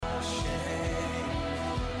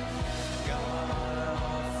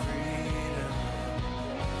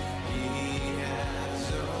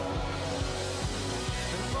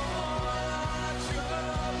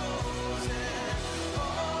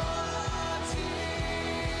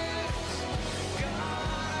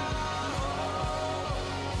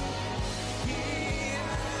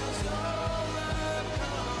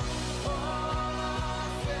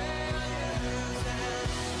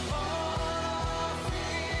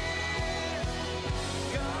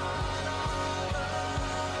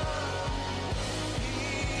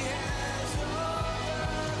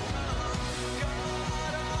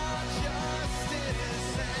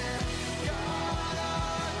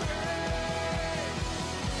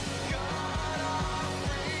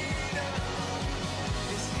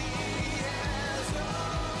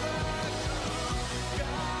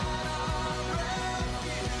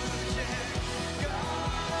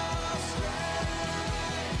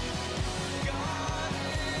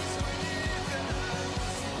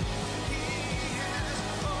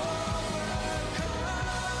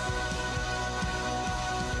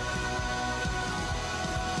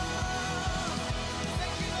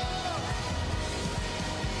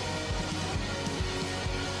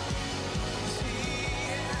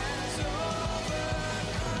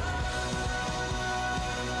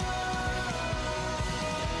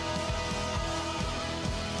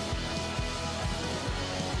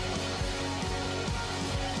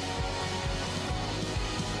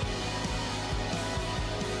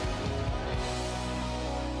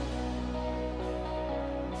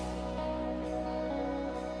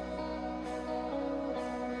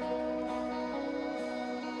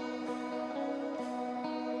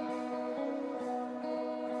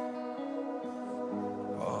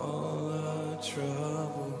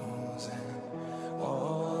troubles and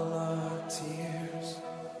all our tears.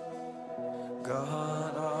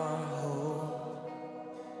 God, our hope,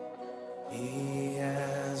 He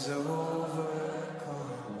has overcome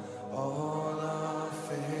all our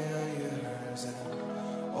failures and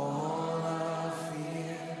all our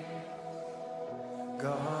fear.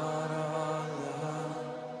 God, our love,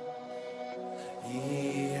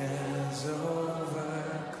 He has overcome.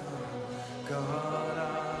 God,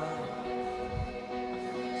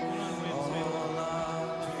 all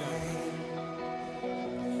our pain.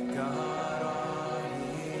 God, our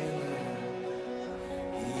healer,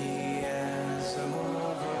 He has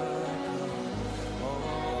overcome all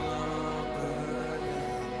our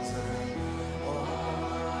burdens and all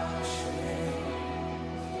our shame.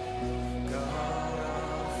 God,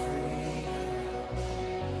 our freedom,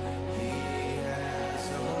 He has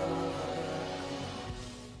overcome.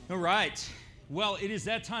 All right. Well, it is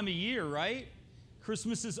that time of year, right?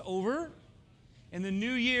 Christmas is over, and the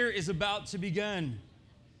new year is about to begin.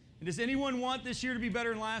 And does anyone want this year to be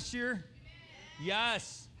better than last year?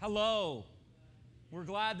 Yes. Hello. We're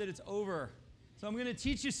glad that it's over. So I'm going to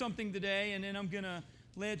teach you something today, and then I'm going to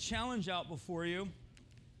lay a challenge out before you.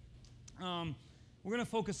 We're going to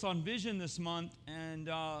focus on vision this month, and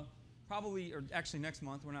actually next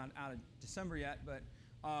month. We're not out of December yet, but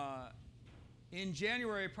in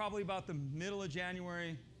January, probably about the middle of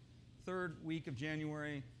January, third week of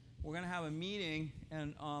January, we're going to have a meeting,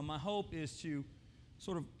 and my hope is to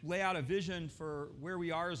sort of lay out a vision for where we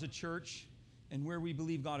are as a church and where we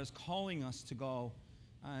believe God is calling us to go.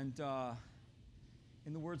 And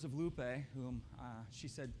in the words of Lupe, whom she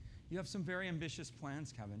said, "You have some very ambitious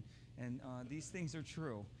plans, Kevin, and these things are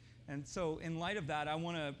true." And so in light of that, I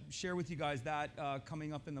want to share with you guys that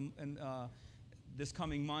coming up in this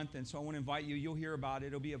coming month. And so I want to invite you. You'll hear about it.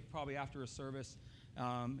 It'll be probably after a service,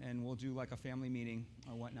 and we'll do like a family meeting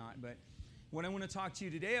or whatnot. But what I want to talk to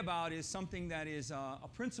you today about is something that is a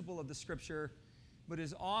principle of the Scripture, but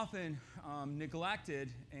is often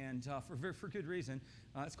neglected, and for good reason.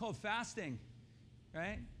 It's called fasting,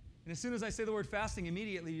 right? And as soon as I say the word fasting,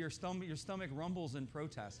 immediately your stomach rumbles in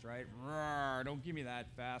protest, right? Roar, don't give me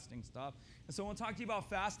that fasting stuff. And so I want to talk to you about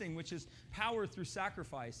fasting, which is power through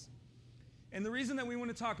sacrifice. And the reason that we want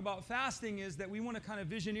to talk about fasting is that we want to kind of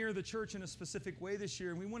visioneer the church in a specific way this year.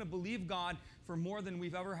 And we want to believe God for more than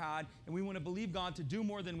we've ever had. And we want to believe God to do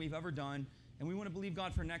more than we've ever done. And we want to believe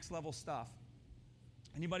God for next level stuff.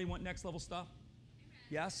 Anybody want next level stuff? Amen.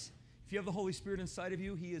 Yes? If you have the Holy Spirit inside of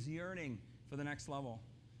you, He is yearning for the next level.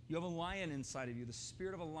 You have a lion inside of you. The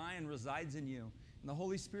spirit of a lion resides in you. And the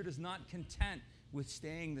Holy Spirit is not content with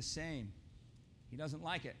staying the same. He doesn't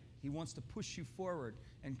like it. He wants to push you forward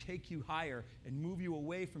and take you higher and move you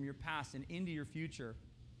away from your past and into your future.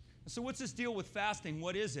 So what's this deal with fasting?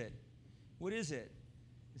 What is it? What is it?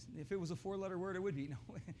 If it was a four-letter word, it would be. No.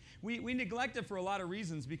 We neglect it for a lot of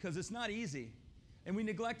reasons because it's not easy. And we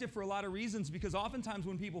neglect it for a lot of reasons because oftentimes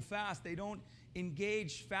when people fast, they don't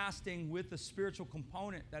engage fasting with the spiritual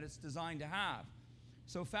component that it's designed to have.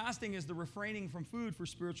 So fasting is the refraining from food for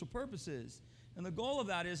spiritual purposes. And the goal of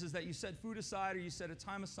that is that you set food aside, or you set a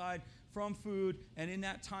time aside from food, and in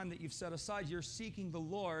that time that you've set aside, you're seeking the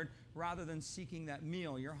Lord rather than seeking that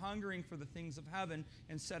meal. You're hungering for the things of heaven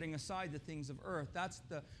and setting aside the things of earth. That's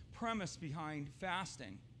the premise behind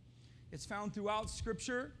fasting. It's found throughout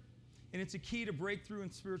Scripture, and it's a key to breakthrough in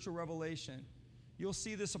spiritual revelation. You'll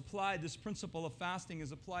see this applied, this principle of fasting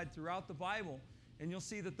is applied throughout the Bible, and you'll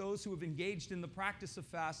see that those who have engaged in the practice of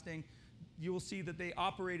fasting, you will see that they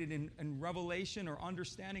operated in revelation or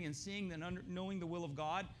understanding and seeing and knowing the will of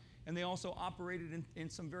God. And they also operated in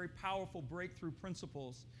some very powerful breakthrough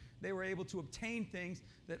principles. They were able to obtain things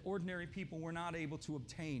that ordinary people were not able to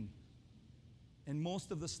obtain. And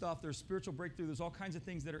most of the stuff, there's spiritual breakthrough. There's all kinds of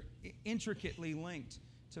things that are intricately linked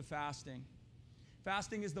to fasting.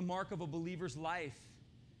 Fasting is the mark of a believer's life.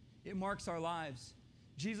 It marks our lives.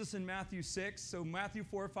 Jesus in Matthew 6, so Matthew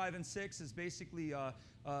 4, 5, and 6 is basically a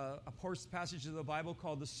passage of the Bible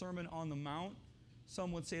called the Sermon on the Mount.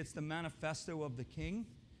 Some would say it's the manifesto of the king.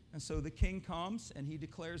 And so the king comes and he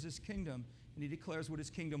declares his kingdom. And he declares what his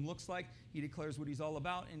kingdom looks like. He declares what he's all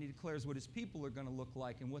about. And he declares what his people are going to look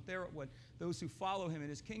like and what those who follow him in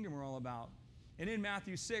his kingdom are all about. And in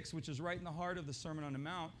Matthew 6, which is right in the heart of the Sermon on the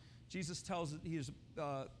Mount, Jesus tells,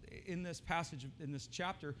 in this passage, in this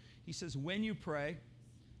chapter, he says, when you pray,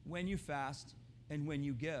 when you fast, and when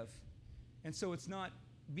you give. And so it's not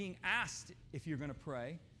being asked if you're going to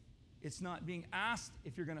pray. It's not being asked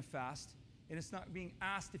if you're going to fast. And it's not being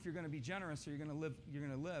asked if you're going to be generous or you're going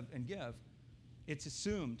to live and give. It's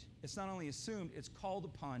assumed. It's not only assumed, it's called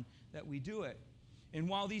upon that we do it. And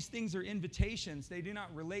while these things are invitations, they do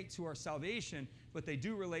not relate to our salvation, but they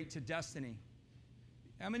do relate to destiny.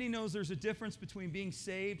 How many knows there's a difference between being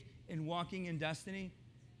saved and walking in destiny?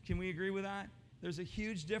 Can we agree with that? There's a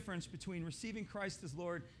huge difference between receiving Christ as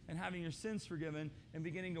Lord and having your sins forgiven and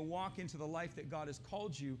beginning to walk into the life that God has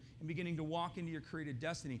called you and beginning to walk into your created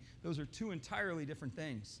destiny. Those are two entirely different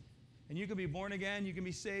things. And you can be born again, you can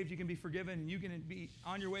be saved, you can be forgiven, and you can be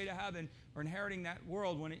on your way to heaven or inheriting that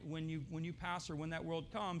world when you pass or when that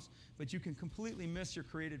world comes, but you can completely miss your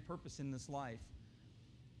created purpose in this life.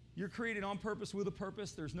 You're created on purpose with a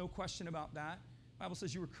purpose. There's no question about that. The Bible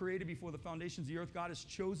says you were created before the foundations of the earth. God has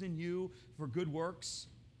chosen you for good works,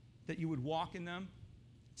 that you would walk in them.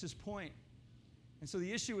 It's his point. And so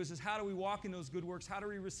the issue is how do we walk in those good works? How do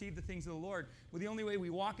we receive the things of the Lord? Well, the only way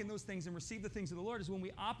we walk in those things and receive the things of the Lord is when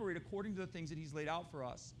we operate according to the things that he's laid out for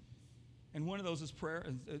us. And one of those is prayer.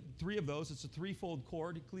 Three of those, it's a threefold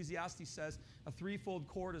cord. Ecclesiastes says a threefold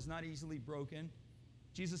cord is not easily broken.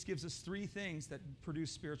 Jesus gives us three things that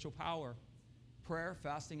produce spiritual power: prayer,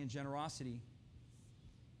 fasting, and generosity.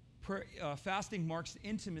 Fasting marks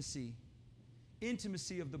intimacy.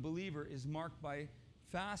 Intimacy of the believer is marked by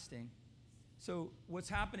fasting. So what's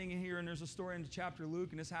happening here, and there's a story in the chapter of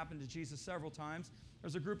Luke, and this happened to Jesus several times.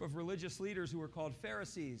 There's a group of religious leaders who were called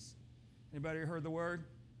Pharisees. Anybody heard the word?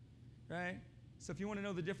 Right? So if you want to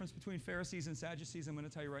know the difference between Pharisees and Sadducees, I'm going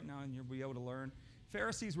to tell you right now, and you'll be able to learn.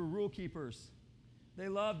 Pharisees were rule keepers. They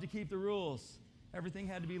loved to keep the rules. Everything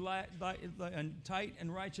had to be tight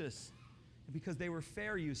and righteous because they were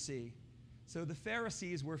fair, you see. So the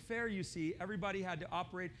Pharisees were fair, you see. Everybody had to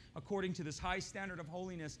operate according to this high standard of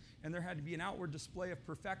holiness, and there had to be an outward display of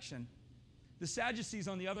perfection. The Sadducees,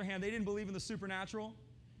 on the other hand, they didn't believe in the supernatural,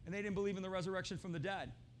 and they didn't believe in the resurrection from the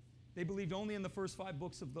dead. They believed only in the first 5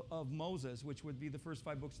 books of Moses, which would be the first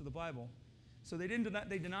 5 books of the Bible. So they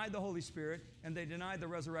denied the Holy Spirit, and they denied the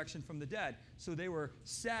resurrection from the dead. So they were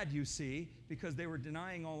sad, you see, because they were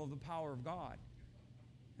denying all of the power of God.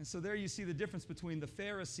 And so there you see the difference between the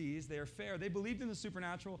Pharisees. They are fair. They believed in the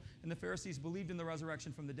supernatural, and the Pharisees believed in the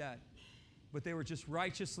resurrection from the dead. But they were just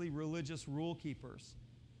righteously religious rule keepers.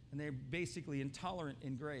 And they're basically intolerant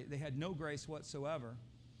in grace. They had no grace whatsoever.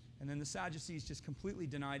 And then the Sadducees just completely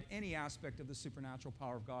denied any aspect of the supernatural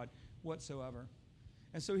power of God whatsoever.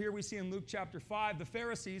 And so here we see in Luke chapter 5, the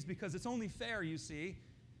Pharisees, because it's only fair, you see,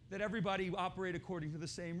 that everybody operate according to the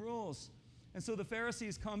same rules. And so the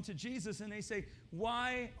Pharisees come to Jesus and they say,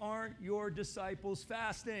 "Why aren't your disciples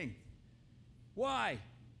fasting?" Why?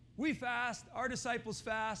 We fast, our disciples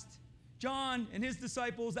fast. John and his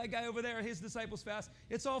disciples, that guy over there, his disciples fast.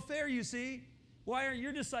 It's all fair, you see. Why aren't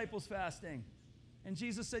your disciples fasting? And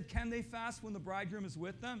Jesus said, can they fast when the bridegroom is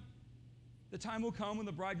with them? The time will come when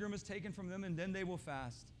the bridegroom is taken from them, and then they will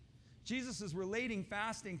fast. Jesus is relating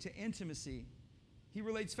fasting to intimacy. He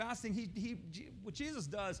relates fasting. What Jesus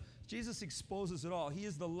does, Jesus exposes it all. He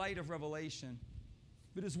is the light of revelation.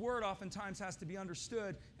 But his word oftentimes has to be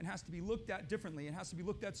understood and has to be looked at differently. It has to be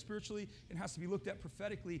looked at spiritually. It has to be looked at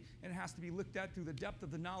prophetically. And it has to be looked at through the depth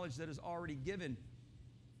of the knowledge that is already given.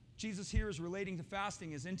 Jesus here is relating to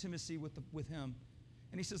fasting as intimacy with him.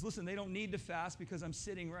 And he says, listen, they don't need to fast because I'm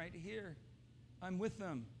sitting right here. I'm with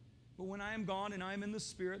them. But when I am gone and I am in the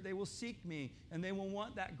Spirit, they will seek me, and they will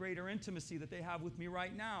want that greater intimacy that they have with me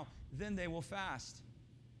right now. Then they will fast.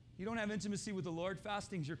 You don't have intimacy with the Lord,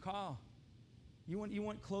 fasting's your call. You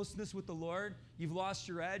want closeness with the Lord? You've lost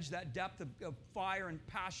your edge. That depth of fire and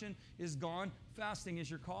passion is gone. Fasting is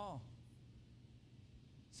your call.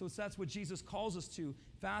 So that's what Jesus calls us to.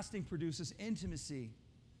 Fasting produces intimacy.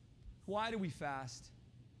 Why do we fast?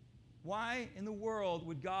 Why in the world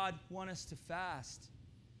would God want us to fast?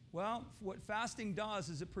 Well, what fasting does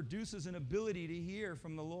is it produces an ability to hear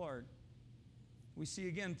from the Lord. We see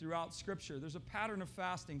again throughout Scripture, there's a pattern of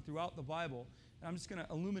fasting throughout the Bible. And I'm just going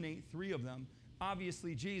to illuminate 3 of them.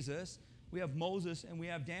 Obviously, Jesus, we have Moses, and we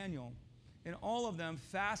have Daniel. And all of them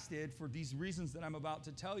fasted for these reasons that I'm about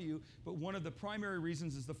to tell you. But one of the primary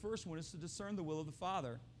reasons is the first one is to discern the will of the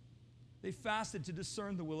Father. They fasted to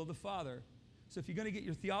discern the will of the Father. So if you're going to get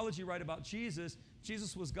your theology right about Jesus,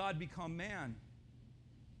 Jesus was God become man,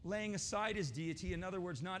 laying aside his deity, in other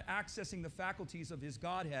words, not accessing the faculties of his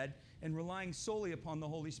Godhead and relying solely upon the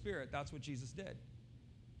Holy Spirit. That's what Jesus did.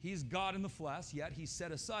 He's God in the flesh, yet he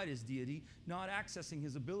set aside his deity, not accessing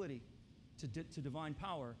his ability to divine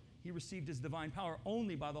power. He received his divine power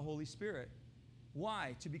only by the Holy Spirit.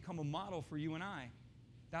 Why? To become a model for you and I.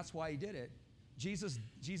 That's why he did it. Jesus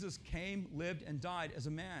came, lived, and died as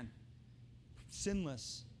a man,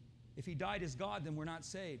 sinless. If he died as God, then we're not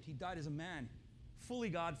saved. He died as a man, fully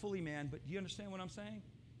God, fully man. But do you understand what I'm saying?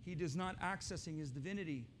 He is not accessing his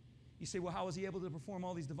divinity. You say, well, how was he able to perform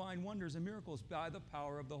all these divine wonders and miracles? By the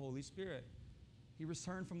power of the Holy Spirit. He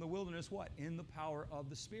returned from the wilderness, what? In the power of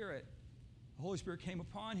the Spirit. The Holy Spirit came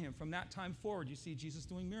upon him. From that time forward, you see Jesus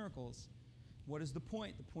doing miracles. What is the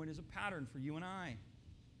point? The point is a pattern for you and I.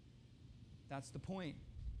 That's the point.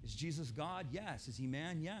 Is Jesus God? Yes. Is he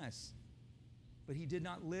man? Yes. But he did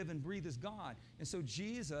not live and breathe as God. And so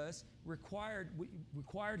Jesus required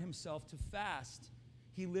himself to fast.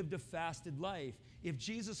 He lived a fasted life. If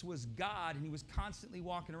Jesus was God and he was constantly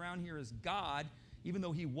walking around here as God, even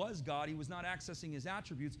though he was God, he was not accessing his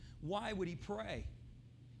attributes, why would he pray?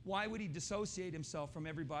 Why would he dissociate himself from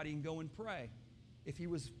everybody and go and pray? If he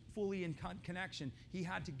was fully in connection, he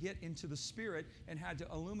had to get into the Spirit and had to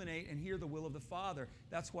illuminate and hear the will of the Father.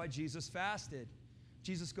 That's why Jesus fasted.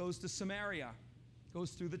 Jesus goes to Samaria,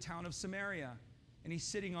 goes through the town of Samaria, and he's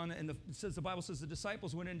sitting on, and the Bible says the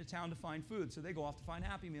disciples went into town to find food, so they go off to find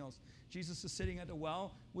Happy Meals. Jesus is sitting at the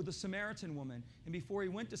well with a Samaritan woman, and before he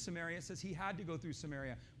went to Samaria, it says he had to go through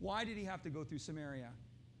Samaria. Why did he have to go through Samaria?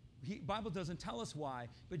 Bible doesn't tell us why,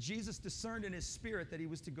 but Jesus discerned in his spirit that he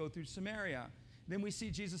was to go through Samaria. Then we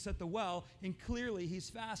see Jesus at the well, and clearly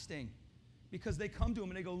he's fasting because they come to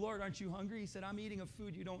him and they go, Lord, aren't you hungry? He said, I'm eating of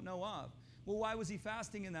food you don't know of. Well, why was he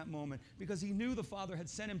fasting in that moment? Because he knew the Father had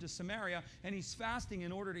sent him to Samaria, and he's fasting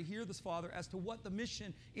in order to hear this Father as to what the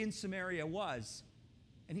mission in Samaria was.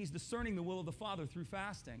 And he's discerning the will of the Father through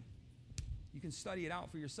fasting. You can study it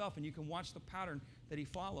out for yourself, and you can watch the pattern that he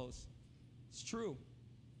follows. It's true.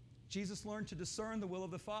 Jesus learned to discern the will of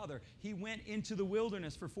the Father. He went into the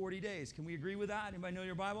wilderness for 40 days. Can we agree with that? Anybody know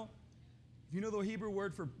your Bible? If you know the Hebrew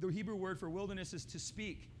word for wilderness is to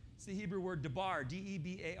speak. It's the Hebrew word debar,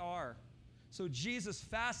 D-E-B-A-R. So Jesus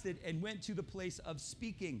fasted and went to the place of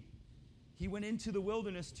speaking. He went into the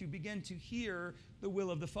wilderness to begin to hear the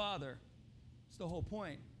will of the Father. That's the whole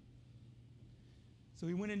point. So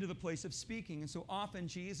he went into the place of speaking. And so often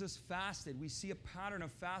Jesus fasted. We see a pattern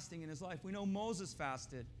of fasting in his life. We know Moses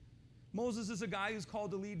fasted. Moses is a guy who's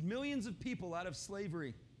called to lead millions of people out of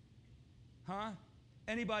slavery. Huh?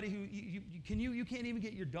 Anybody who, you can't even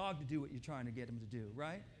get your dog to do what you're trying to get him to do,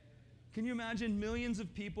 right? Can you imagine millions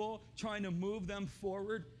of people trying to move them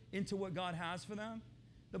forward into what God has for them?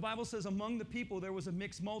 The Bible says among the people there was a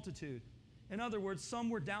mixed multitude. In other words, some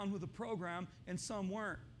were down with the program and some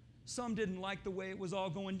weren't. Some didn't like the way it was all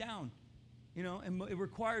going down. You know, and it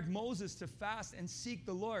required Moses to fast and seek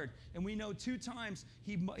the Lord. And we know 2 times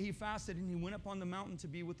he fasted and he went up on the mountain to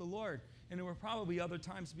be with the Lord. And there were probably other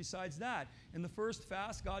times besides that. In the first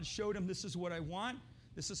fast, God showed him, this is what I want.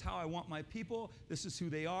 This is how I want my people. This is who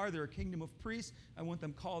they are. They're a kingdom of priests. I want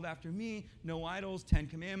them called after me. No idols, 10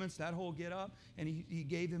 commandments, that whole get up. And he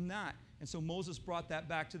gave him that. And so Moses brought that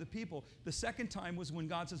back to the people. The second time was when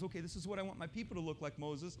God says, okay, this is what I want my people to look like,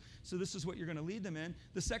 Moses. So this is what you're going to lead them in.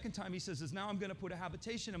 The second time he says is now I'm going to put a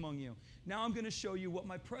habitation among you. Now I'm going to show you what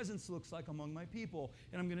my presence looks like among my people.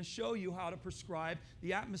 And I'm going to show you how to prescribe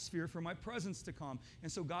the atmosphere for my presence to come.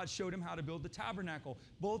 And so God showed him how to build the tabernacle.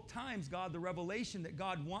 Both times, the revelation that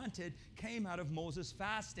God wanted came out of Moses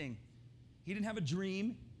fasting. He didn't have a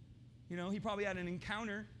dream. You know, he probably had an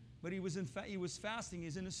encounter. But he was fasting.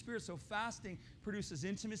 He's in the Spirit. So fasting produces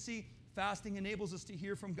intimacy. Fasting enables us to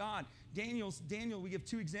hear from God. Daniel, we give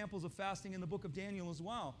 2 examples of fasting in the book of Daniel as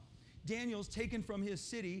well. Daniel's taken from his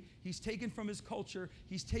city. He's taken from his culture.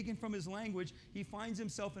 He's taken from his language. He finds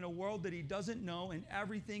himself in a world that he doesn't know, and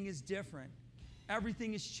everything is different.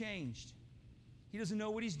 Everything is changed. He doesn't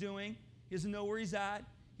know what he's doing. He doesn't know where he's at.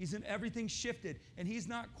 Everything's shifted, and he's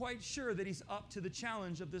not quite sure that he's up to the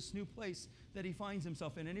challenge of this new place that he finds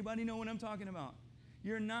himself in. Anybody know what I'm talking about?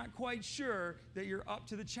 You're not quite sure that you're up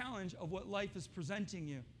to the challenge of what life is presenting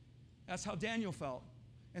you. That's how Daniel felt.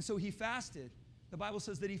 And so he fasted. The Bible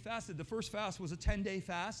says that he fasted. The first fast was a 10-day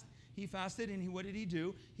fast. He fasted, and what did he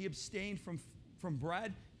do? He abstained from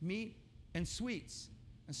bread, meat, and sweets.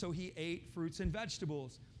 And so he ate fruits and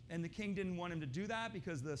vegetables. And the king didn't want him to do that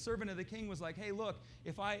because the servant of the king was like, hey, look,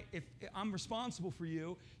 if I'm responsible for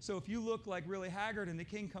you, so if you look like really haggard and the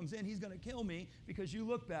king comes in, he's going to kill me because you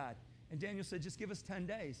look bad. And Daniel said, just give us 10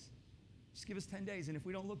 days. Just give us 10 days. And if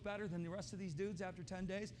we don't look better than the rest of these dudes after 10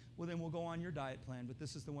 days, well, then we'll go on your diet plan. But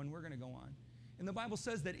this is the one we're going to go on. And the Bible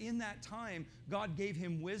says that in that time, God gave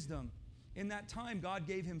him wisdom. In that time, God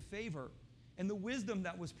gave him favor. And the wisdom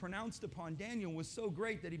that was pronounced upon Daniel was so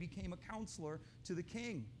great that he became a counselor to the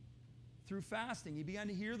king. Through fasting, he began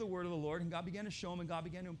to hear the word of the Lord, and God began to show him, and God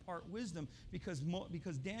began to impart wisdom because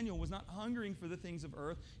Daniel was not hungering for the things of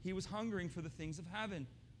earth. He was hungering for the things of heaven.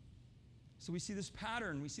 So we see this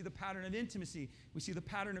pattern. We see the pattern of intimacy. We see the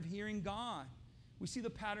pattern of hearing God. We see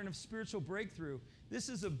the pattern of spiritual breakthrough. This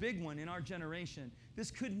is a big one in our generation.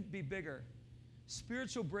 This couldn't be bigger.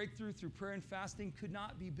 Spiritual breakthrough through prayer and fasting could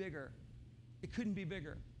not be bigger. It couldn't be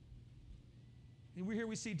bigger. And here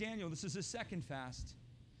we see Daniel. This is his second fast.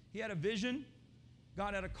 He had a vision.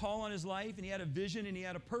 God had a call on his life, and he had a vision, and he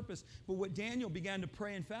had a purpose. But what Daniel began to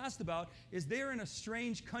pray and fast about is they're in a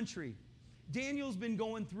strange country. Daniel's been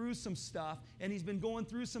going through some stuff, and he's been going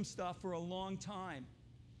through some stuff for a long time.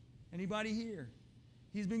 Anybody here?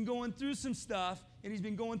 He's been going through some stuff, and he's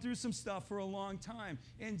been going through some stuff for a long time.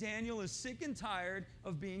 And Daniel is sick and tired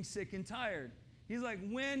of being sick and tired. He's like,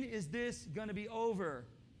 when is this going to be over?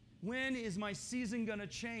 When is my season going to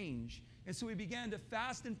change? And so he began to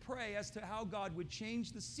fast and pray as to how God would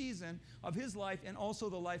change the season of his life and also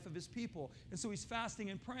the life of his people. And so he's fasting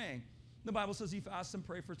and praying. The Bible says he fasts and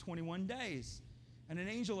prays for 21 days. And an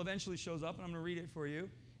angel eventually shows up, and I'm going to read it for you.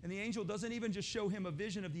 And the angel doesn't even just show him a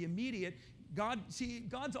vision of the immediate.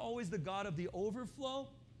 God's always the God of the overflow.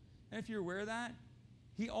 And if you're aware of that,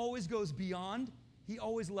 he always goes beyond. He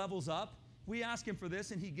always levels up. We ask him for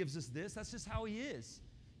this, and he gives us this. That's just how he is.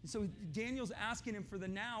 And so Daniel's asking him for the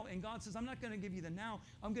now, and God says, I'm not going to give you the now.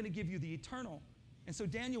 I'm going to give you the eternal. And so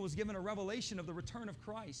Daniel was given a revelation of the return of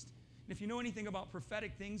Christ. And if you know anything about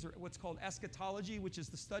prophetic things, or what's called eschatology, which is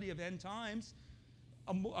the study of end times,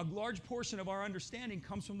 a large portion of our understanding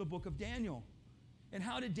comes from the book of Daniel. And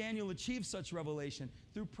how did Daniel achieve such revelation?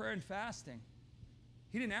 Through prayer and fasting.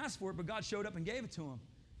 He didn't ask for it, but God showed up and gave it to him.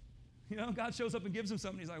 You know, God shows up and gives him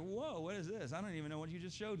something. He's like, whoa, what is this? I don't even know what you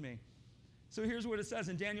just showed me. So here's what it says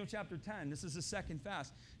in Daniel chapter 10. This is the second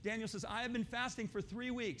fast. Daniel says, I have been fasting for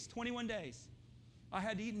 3 weeks, 21 days. I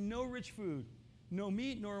had eaten no rich food. No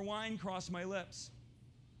meat nor wine crossed my lips.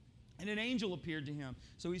 And an angel appeared to him.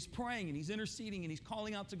 So he's praying and he's interceding and he's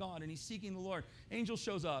calling out to God and he's seeking the Lord. Angel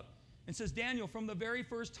shows up and says, Daniel, from the very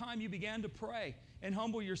first time you began to pray and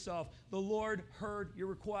humble yourself, the Lord heard your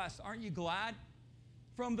request. Aren't you glad?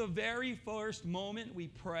 From the very first moment we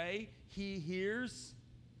pray, he hears.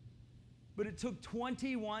 But it took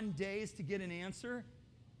 21 days to get an answer?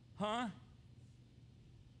 Huh?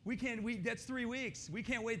 That's 3 weeks. We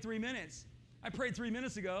can't wait 3 minutes. I prayed 3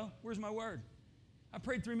 minutes ago. Where's my word? I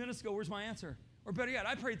prayed 3 minutes ago. Where's my answer? Or better yet,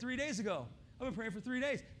 I prayed 3 days ago. I've been praying for 3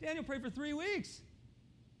 days. Daniel prayed for 3 weeks.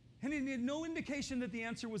 And he had no indication that the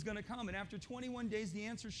answer was going to come. And after 21 days, the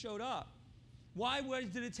answer showed up. Why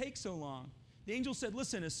did it take so long? The angel said,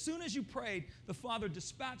 listen, as soon as you prayed, the Father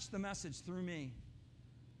dispatched the message through me.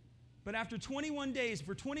 But after 21 days,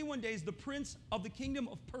 for 21 days, the prince of the kingdom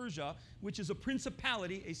of Persia, which is a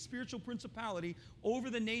principality, a spiritual principality over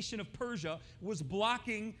the nation of Persia, was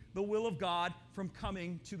blocking the will of God from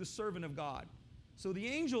coming to the servant of God. So the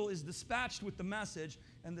angel is dispatched with the message,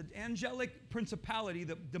 and the angelic principality,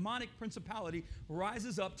 the demonic principality,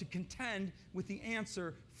 rises up to contend with the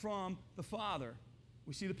answer from the Father.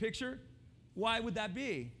 We see the picture? Why would that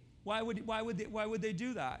be? Why would they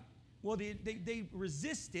do that? Well, they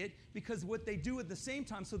resist it because what they do at the same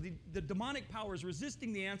time, so the demonic power is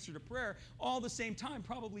resisting the answer to prayer all the same time,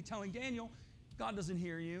 probably telling Daniel, God doesn't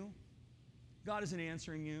hear you. God isn't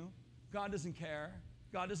answering you. God doesn't care.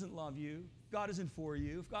 God doesn't love you. God isn't for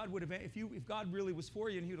you. If God really was for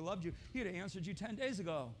you and he would have loved you, he would have answered you 10 days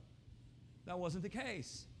ago. That wasn't the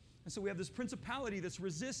case. And so we have this principality that's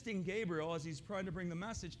resisting Gabriel as he's trying to bring the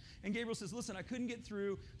message. And Gabriel says, listen, I couldn't get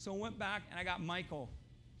through, so I went back and I got Michael.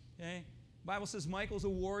 Okay? The Bible says Michael's a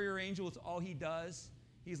warrior angel. It's all he does.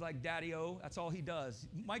 He's like Daddy-O. That's all he does.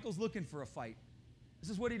 Michael's looking for a fight.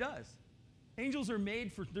 This is what he does. Angels are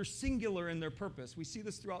made they're singular in their purpose. We see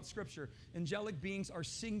this throughout Scripture. Angelic beings are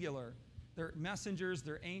singular. They're messengers,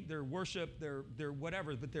 they're worship, they're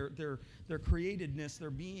whatever, but their createdness, their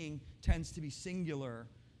being tends to be singular.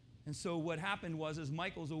 And so what happened is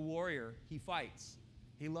Michael's a warrior. He fights.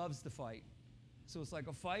 He loves to fight. So it's like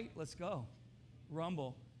a fight, let's go.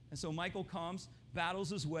 Rumble. And so Michael comes, battles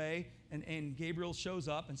his way, and Gabriel shows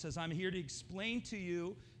up and says, I'm here to explain to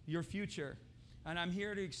you your future. And I'm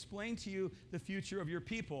here to explain to you the future of your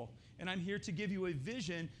people. And I'm here to give you a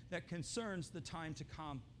vision that concerns the time to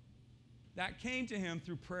come. That came to him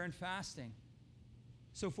through prayer and fasting.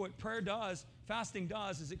 So what fasting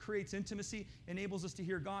does is it creates intimacy, enables us to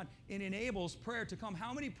hear God, and enables prayer to come.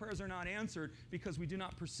 How many prayers are not answered because we do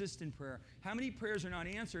not persist in prayer? How many prayers are not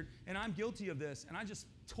answered? And I'm guilty of this. And I just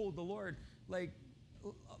told the Lord,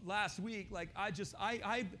 last week,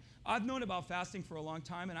 I've known about fasting for a long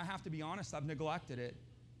time, and I have to be honest, I've neglected it.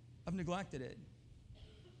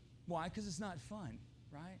 Why? Because it's not fun,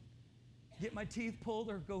 right? Get my teeth pulled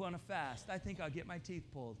or go on a fast. I think I'll get my teeth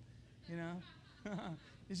pulled, you know?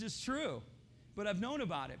 It's just true. But I've known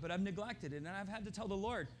about it, but I've neglected it. And I've had to tell the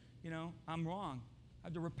Lord, I'm wrong. I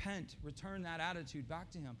have to repent, return that attitude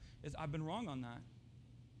back to him. I've been wrong on that.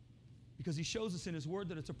 Because he shows us in his word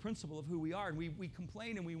that it's a principle of who we are. And we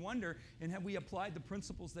complain and we wonder, and have we applied the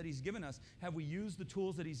principles that he's given us? Have we used the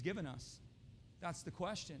tools that he's given us? That's the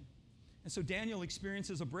question. And so Daniel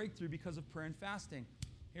experiences a breakthrough because of prayer and fasting.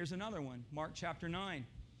 Here's another one, Mark chapter 9.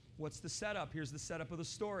 What's the setup? Here's the setup of the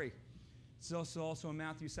story. It's also in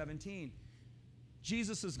Matthew 17.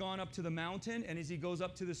 Jesus has gone up to the mountain, and as he goes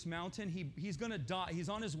up to this mountain, he's going to die. He's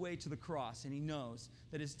on his way to the cross, and he knows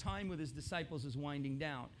that his time with his disciples is winding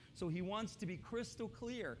down. So he wants to be crystal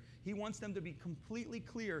clear. He wants them to be completely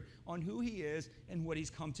clear on who he is and what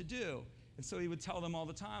he's come to do. And so he would tell them all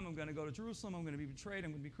the time, I'm going to go to Jerusalem, I'm going to be betrayed,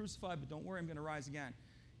 I'm going to be crucified, but don't worry, I'm going to rise again.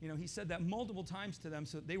 You know, he said that multiple times to them,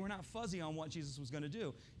 so they were not fuzzy on what Jesus was going to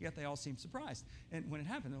do, yet they all seemed surprised. And when it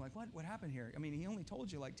happened, they're like, what happened here? I mean, he only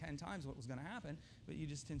told you like 10 times what was going to happen, but you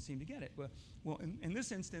just didn't seem to get it. Well, in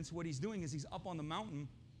this instance, what he's doing is he's up on the mountain.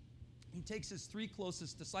 He takes his three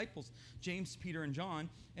closest disciples, James, Peter, and John,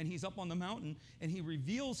 and he's up on the mountain, and he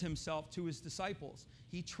reveals himself to his disciples.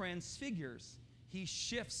 He transfigures. He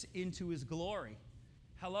shifts into his glory.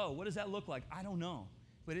 Hello, what does that look like? I don't know,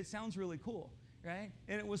 but it sounds really cool. Right?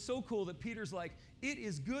 And it was so cool that Peter's like, it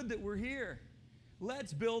is good that we're here.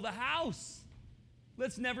 Let's build a house.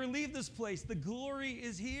 Let's never leave this place. The glory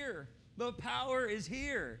is here. The power is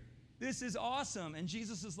here. This is awesome. And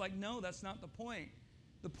Jesus is like, no, that's not the point.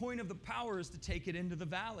 The point of the power is to take it into the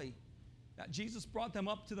valley. Jesus brought them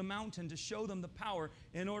up to the mountain to show them the power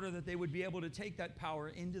in order that they would be able to take that power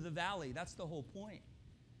into the valley. That's the whole point.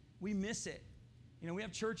 We miss it. You know, we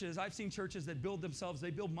have churches, I've seen churches that build themselves,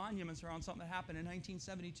 they build monuments around something that happened in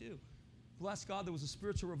 1972. Bless God, there was a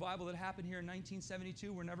spiritual revival that happened here in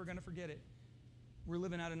 1972. We're never going to forget it. We're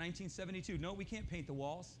living out of 1972. No, we can't paint the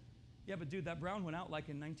walls. Yeah, but dude, that brown went out like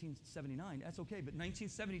in 1979. That's okay, but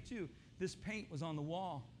 1972, this paint was on the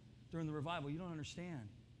wall during the revival. You don't understand.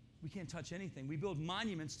 We can't touch anything. We build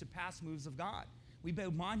monuments to past moves of God. We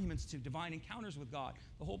build monuments to divine encounters with God.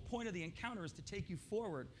 The whole point of the encounter is to take you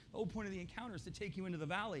forward. The whole point of the encounter is to take you into the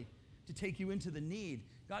valley, to take you into the need.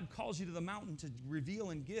 God calls you to the mountain to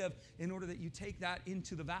reveal and give in order that you take that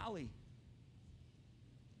into the valley.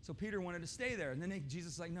 So Peter wanted to stay there. And then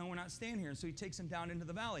Jesus is like, no, we're not staying here. And so he takes him down into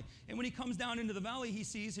the valley. And when he comes down into the valley, he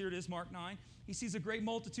sees, here it is, Mark 9, he sees a great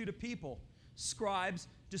multitude of people, scribes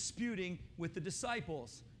disputing with the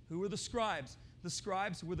disciples. Who were the scribes? The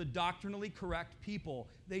scribes were the doctrinally correct people.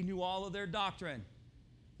 They knew all of their doctrine.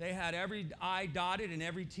 They had every I dotted and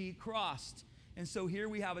every T crossed. And so here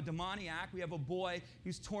we have a demoniac. We have a boy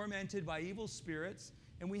who's tormented by evil spirits.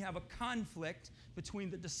 And we have a conflict between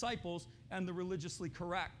the disciples and the religiously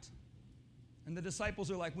correct. And the disciples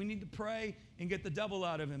are like, we need to pray and get the devil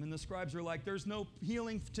out of him. And the scribes are like, there's no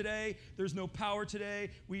healing today. There's no power today.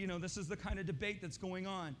 This is the kind of debate that's going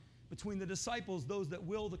on between the disciples, those that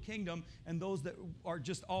will the kingdom, and those that are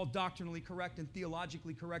just all doctrinally correct and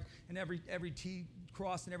theologically correct, and every T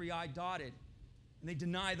crossed and every I dotted. And they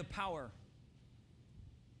deny the power.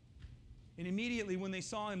 And immediately when they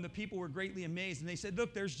saw him, the people were greatly amazed. And they said,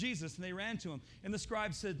 look, there's Jesus. And they ran to him. And the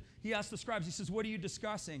scribes said, he asked the scribes, he says, what are you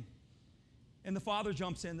discussing? And the father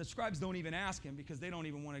jumps in. The scribes don't even ask him because they don't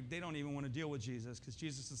even want to deal with Jesus, because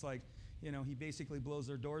Jesus is like, he basically blows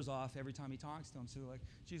their doors off every time he talks to them. So like,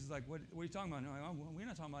 Jesus is like, what are you talking about? No, we're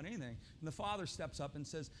not talking about anything. And the father steps up and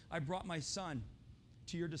says, I brought my son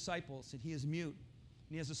to your disciples, and he is mute.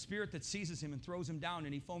 And he has a spirit that seizes him and throws him down,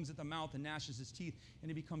 and he foams at the mouth and gnashes his teeth, and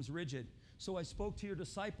he becomes rigid. So I spoke to your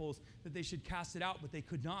disciples that they should cast it out, but they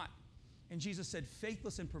could not. And Jesus said,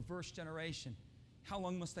 faithless and perverse generation, how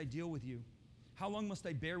long must I deal with you? How long must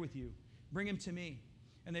I bear with you? Bring him to me.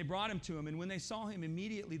 And they brought him to him, and when they saw him,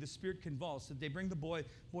 immediately the spirit convulsed. So they bring the boy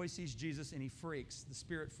sees Jesus, and he freaks. The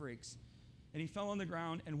spirit freaks. And he fell on the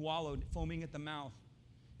ground and wallowed, foaming at the mouth.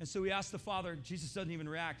 And so he asked the father, Jesus doesn't even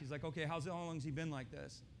react. He's like, okay, how long has he been like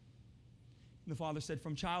this? And the father said,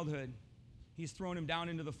 from childhood. He's thrown him down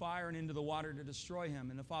into the fire and into the water to destroy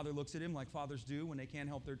him. And the father looks at him like fathers do when they can't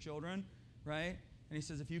help their children, right? And he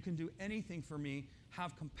says, if you can do anything for me,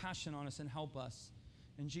 have compassion on us and help us.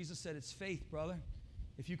 And Jesus said, it's faith, brother.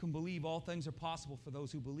 If you can believe, all things are possible for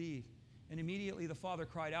those who believe. And immediately the father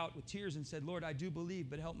cried out with tears and said, Lord, I do believe,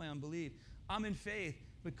 but help my unbelief. I'm in faith,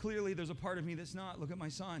 but clearly there's a part of me that's not. Look at my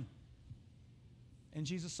son. And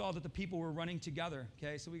Jesus saw that the people were running together.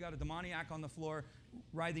 Okay, so we got a demoniac on the floor,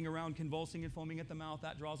 writhing around, convulsing and foaming at the mouth.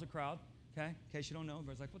 That draws a crowd. Okay, in case you don't know,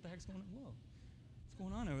 everybody's like, what the heck's going on? Whoa, what's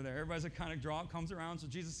going on over there? Everybody's like kind of comes around. So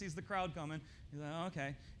Jesus sees the crowd coming. He's like, oh,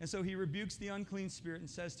 okay. And so he rebukes the unclean spirit and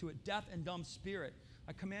says to it, deaf and dumb spirit,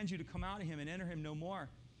 I command you to come out of him and enter him no more.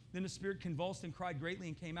 Then the spirit convulsed and cried greatly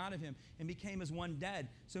and came out of him and became as one dead.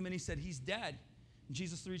 So many said, he's dead. And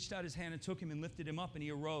Jesus reached out his hand and took him and lifted him up, and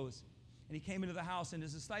he arose. And he came into the house, and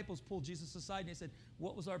his disciples pulled Jesus aside, and they said,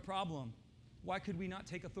 what was our problem? Why could we not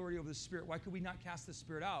take authority over the spirit? Why could we not cast the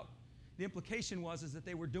spirit out? The implication was that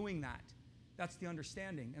they were doing that. That's the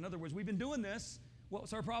understanding. In other words, we've been doing this.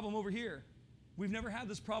 What's our problem over here? We've never had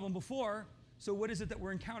this problem before, so what is it that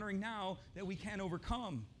we're encountering now that we can't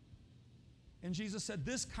overcome? And Jesus said,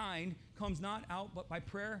 this kind comes not out but by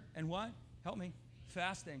prayer and what? Help me.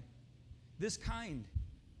 Fasting. This kind.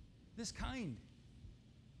 This kind.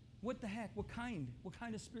 What the heck? What kind? What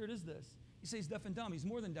kind of spirit is this? He says he's deaf and dumb. He's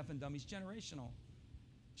more than deaf and dumb. He's generational.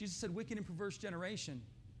 Jesus said wicked and perverse generation.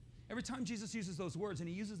 Every time Jesus uses those words, and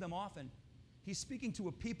he uses them often, he's speaking to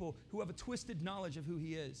a people who have a twisted knowledge of who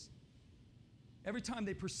he is. Every time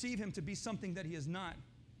they perceive him to be something that he is not.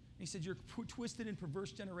 He said, your twisted and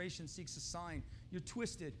perverse generation seeks a sign. You're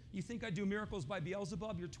twisted. You think I do miracles by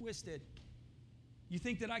Beelzebub? You're twisted. You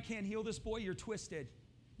think that I can't heal this boy? You're twisted.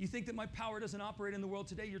 You think that my power doesn't operate in the world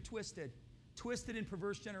today? You're twisted. Twisted and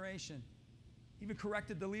perverse generation. He even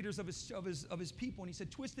corrected the leaders of his people, and he said,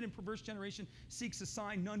 twisted and perverse generation seeks a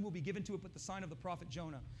sign. None will be given to it but the sign of the prophet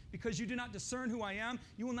Jonah. Because you do not discern who I am,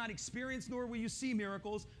 you will not experience nor will you see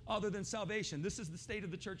miracles other than salvation. This is the state of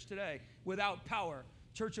the church today, without power.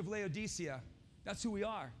 Church of Laodicea. That's who we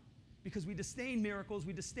are. Because we disdain miracles,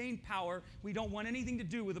 we disdain power, we don't want anything to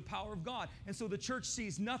do with the power of God. And so the church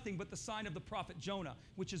sees nothing but the sign of the prophet Jonah,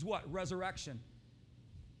 which is what? Resurrection.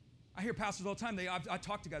 I hear pastors all the time, I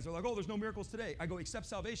talk to guys, they're like, oh, there's no miracles today. I go, except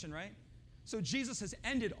salvation, right? So Jesus has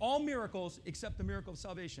ended all miracles except the miracle of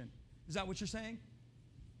salvation. Is that what you're saying?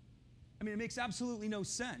 I mean, it makes absolutely no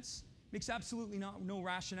sense. It makes absolutely no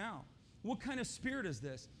rationale. What kind of spirit is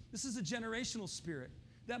this? This is a generational spirit.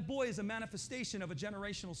 That boy is a manifestation of a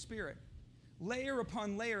generational spirit. Layer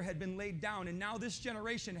upon layer had been laid down, and now this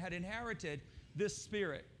generation had inherited this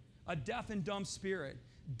spirit, a deaf and dumb spirit,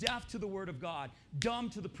 deaf to the word of God, dumb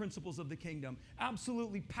to the principles of the kingdom,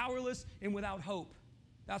 absolutely powerless and without hope.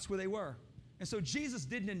 That's where they were. And so Jesus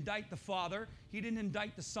didn't indict the Father. He didn't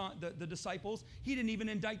indict the disciples. He didn't even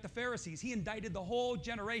indict the Pharisees. He indicted the whole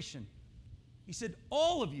generation. He said,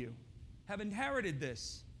 all of you have inherited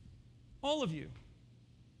this. All of you.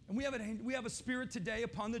 And we have a spirit today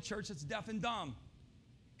upon the church that's deaf and dumb,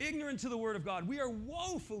 ignorant to the word of God. We are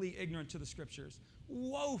woefully ignorant to the scriptures.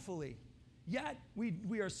 Woefully. Yet,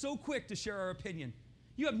 we are so quick to share our opinion.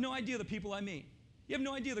 You have no idea the people I meet. You have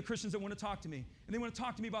no idea the Christians that want to talk to me. And they want to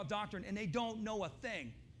talk to me about doctrine, and they don't know a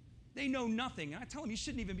thing. They know nothing. And I tell them, you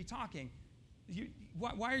shouldn't even be talking.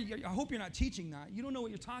 Why are you, I hope you're not teaching that. You don't know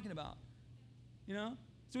what you're talking about. You know?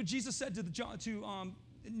 So Jesus said to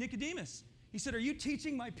Nicodemus, he said, are you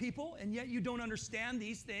teaching my people, and yet you don't understand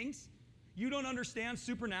these things? You don't understand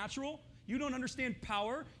supernatural? You don't understand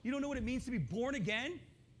power? You don't know what it means to be born again?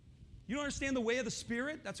 You don't understand the way of the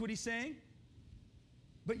Spirit? That's what he's saying.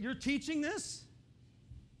 But you're teaching this?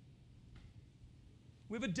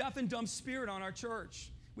 We have a deaf and dumb spirit on our church.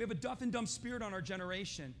 We have a deaf and dumb spirit on our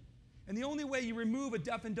generation. And the only way you remove a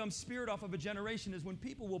deaf and dumb spirit off of a generation is when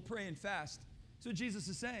people will pray and fast. That's what Jesus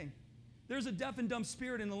is saying. There's a deaf and dumb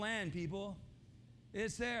spirit in the land, people.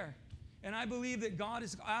 It's there. And I believe that God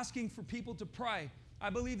is asking for people to pray. I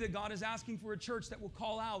believe that God is asking for a church that will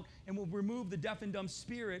call out and will remove the deaf and dumb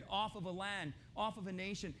spirit off of a land, off of a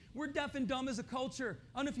nation. We're deaf and dumb as a culture.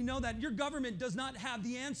 I don't know if you know that. Your government does not have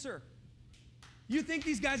the answer. You think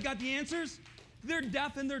these guys got the answers? They're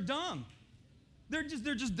deaf and they're dumb. They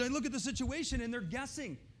look at the situation and they're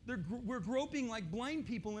guessing. We're groping like blind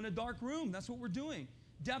people in a dark room. That's what we're doing.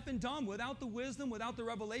 Deaf and dumb, without the wisdom, without the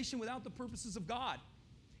revelation, without the purposes of God.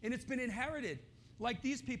 And it's been inherited. Like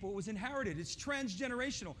these people, it was inherited. It's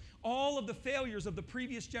transgenerational. All of the failures of the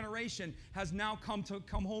previous generation has now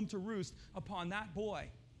come home to roost upon that boy.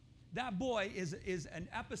 That boy is an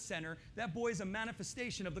epicenter. That boy is a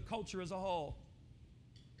manifestation of the culture as a whole.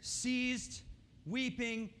 Seized,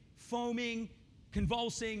 weeping, foaming,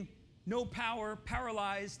 convulsing, no power,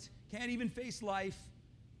 paralyzed, can't even face life,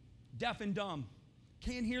 deaf and dumb.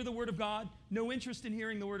 Can't hear the word of God, no interest in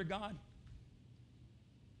hearing the word of God.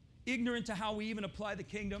 Ignorant to how we even apply the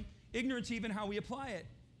kingdom, ignorant to even how we apply it.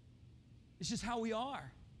 It's just how we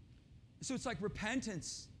are. So it's like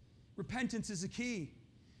repentance. Repentance is the key.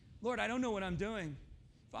 Lord, I don't know what I'm doing.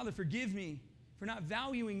 Father, forgive me for not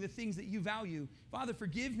valuing the things that you value. Father,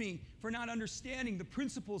 forgive me for not understanding the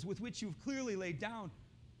principles with which you've clearly laid down.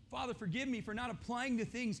 Father, forgive me for not applying the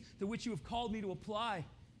things to which you have called me to apply.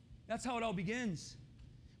 That's how it all begins.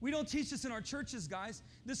 We don't teach this in our churches, guys.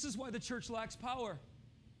 This is why the church lacks power.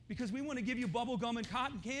 Because we want to give you bubble gum and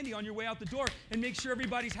cotton candy on your way out the door and make sure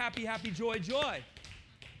everybody's happy, happy, joy, joy.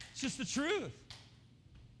 It's just the truth.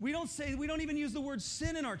 We don't even use the word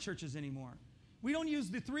sin in our churches anymore. We don't use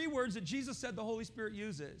the 3 words that Jesus said the Holy Spirit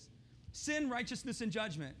uses: sin, righteousness, and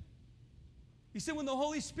judgment. He said when the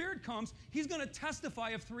Holy Spirit comes, he's going to testify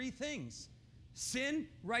of 3 things: sin,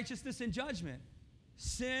 righteousness, and judgment.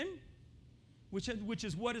 Sin, which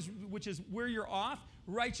is where you're off;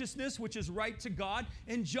 righteousness, which is right to God;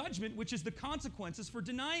 and judgment, which is the consequences for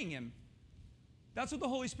denying him. That's what the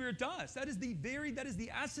Holy Spirit does. That is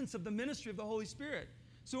the essence of the ministry of the Holy Spirit.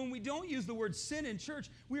 So when we don't use the word sin in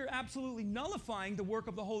church, we are absolutely nullifying the work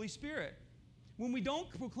of the Holy Spirit. When we don't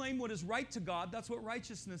proclaim what is right to God, that's what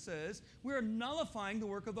righteousness is, we are nullifying the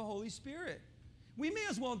work of the Holy Spirit. We may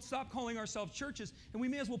as well stop calling ourselves churches, and we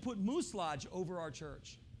may as well put Moose Lodge over our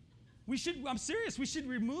church. I'm serious, we should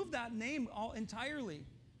remove that name entirely.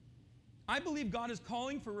 I believe God is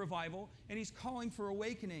calling for revival, and he's calling for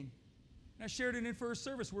awakening. And I shared it in first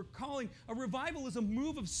service. A revival is a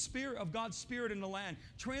move of God's Spirit in the land,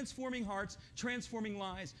 transforming hearts, transforming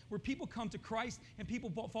lives, where people come to Christ and people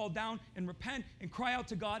fall down and repent and cry out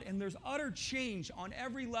to God, and there's utter change on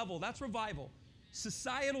every level. That's revival.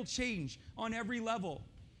 Societal change on every level.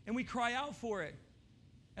 And we cry out for it.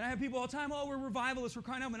 And I have people all the time, we're revivalists, we're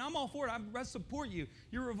crying out, and I'm all for it. I support you.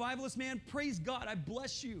 You're a revivalist, man. Praise God. I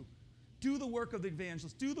bless you. Do the work of the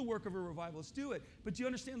evangelist. Do the work of a revivalist. Do it. But do you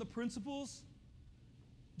understand the principles?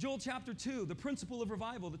 Joel chapter 2, the principle of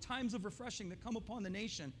revival, the times of refreshing that come upon the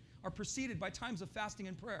nation are preceded by times of fasting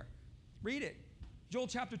and prayer. Read it. Joel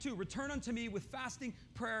chapter 2, return unto me with fasting,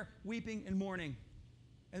 prayer, weeping, and mourning.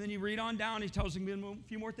 And then you read on down, he tells you a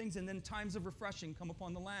few more things, and then times of refreshing come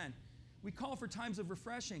upon the land. We call for times of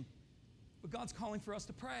refreshing, but God's calling for us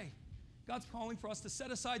to pray. God's calling for us to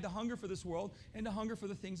set aside the hunger for this world and to hunger for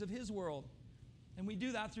the things of his world. And we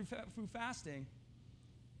do that through fasting.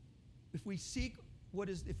 If we seek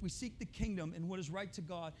the kingdom and what is right to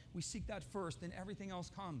God, we seek that first, and everything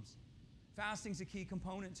else comes. Fasting's a key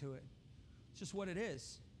component to it. It's just what it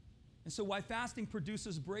is. And so why fasting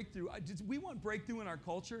produces breakthrough. We want breakthrough in our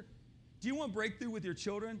culture. Do you want breakthrough with your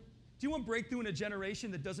children? Do you want breakthrough in a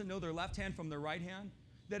generation that doesn't know their left hand from their right hand?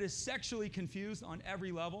 That is sexually confused on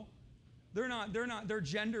every level? Their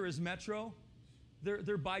gender is metro.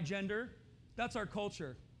 They're bigender. That's our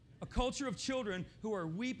culture. A culture of children who are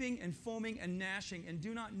weeping and foaming and gnashing and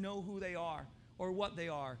do not know who they are or what they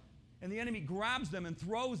are. And the enemy grabs them and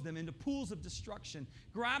throws them into pools of destruction,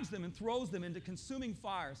 grabs them and throws them into consuming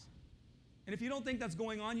fires. And if you don't think that's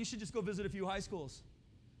going on, you should just go visit a few high schools.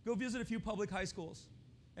 Go visit a few public high schools.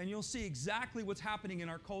 And you'll see exactly what's happening in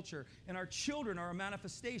our culture. And our children are a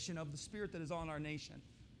manifestation of the spirit that is on our nation.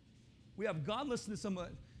 We have godlessness.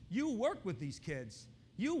 You work with these kids.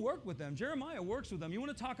 You work with them. Jeremiah works with them. You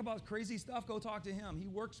want to talk about crazy stuff? Go talk to him. He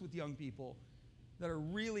works with young people that are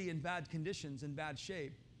really in bad conditions, in bad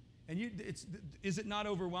shape. And is it not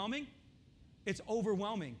overwhelming? It's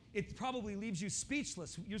overwhelming. It probably leaves you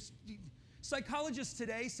speechless. Psychologists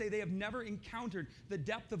today say they have never encountered the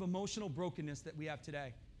depth of emotional brokenness that we have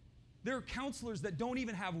today. There are counselors that don't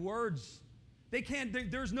even have words.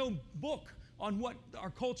 There's no book on what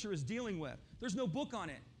our culture is dealing with. There's no book on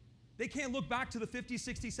it. They can't look back to the 50s,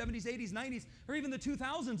 60s, 70s, 80s, 90s, or even the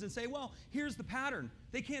 2000s and say, well, here's the pattern.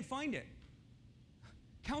 They can't find it.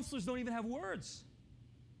 Counselors don't even have words.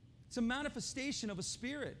 It's a manifestation of a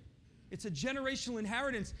spirit. It's a generational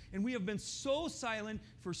inheritance, and we have been so silent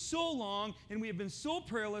for so long, and we have been so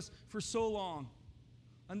prayerless for so long.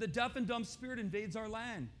 And the deaf and dumb spirit invades our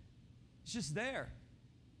land. It's just there.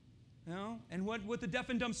 You know? And what the deaf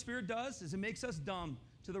and dumb spirit does is it makes us dumb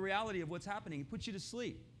to the reality of what's happening. It puts you to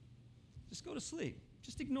sleep. Just go to sleep.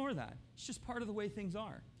 Just ignore that. It's just part of the way things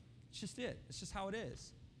are. It's just it. It's just how it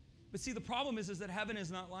is. But see, the problem is that heaven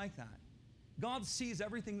is not like that. God sees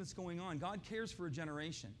everything that's going on. God cares for a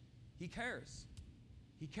generation. He cares.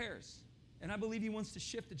 He cares. And I believe he wants to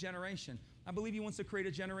shift a generation. I believe he wants to create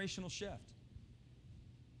a generational shift.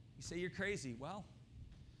 You say you're crazy. Well,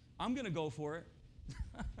 I'm going to go for it.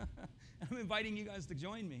 I'm inviting you guys to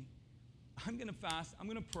join me. I'm going to fast. I'm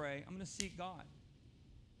going to pray. I'm going to seek God.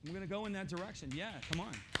 I'm going to go in that direction. Yeah, come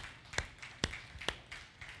on.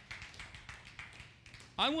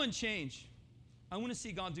 I want change. I want to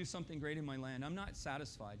see God do something great in my land. I'm not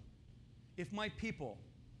satisfied. If my people,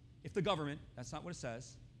 if the government, that's not what it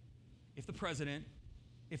says, if the president,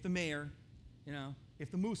 if the mayor, if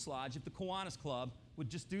the Moose Lodge, if the Kiwanis Club would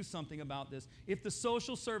just do something about this, if the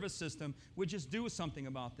social service system would just do something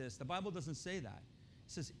about this, the Bible doesn't say that. It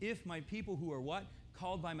It says, if my people who are what?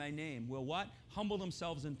 Called by my name will what? Humble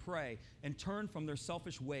themselves and pray and turn from their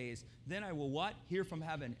selfish ways. Then I will what? Hear from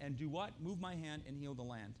heaven and do what? Move my hand and heal the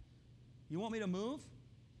land. You want me to move?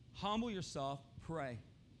 Humble yourself, pray.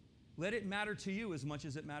 Let it matter to you as much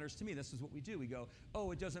as it matters to me. This is what we do. We go,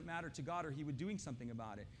 oh, it doesn't matter to God, or he would doing something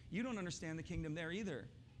about it. You don't understand the kingdom there either.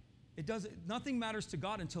 Nothing matters to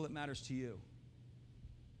God until it matters to you.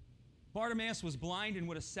 Bartimaeus was blind and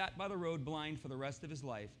would have sat by the road blind for the rest of his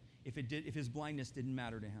life if his blindness didn't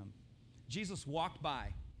matter to him. Jesus walked by.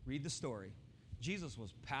 Read the story. Jesus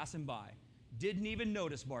was passing by. Didn't even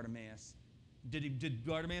notice Bartimaeus. Did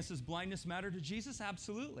Bartimaeus' blindness matter to Jesus?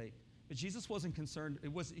 Absolutely. But Jesus wasn't concerned.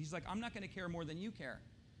 He's like, I'm not going to care more than you care.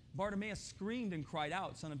 Bartimaeus screamed and cried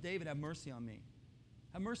out, Son of David, have mercy on me.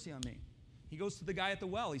 Have mercy on me. He goes to the guy at the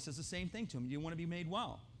well. He says the same thing to him. Do you want to be made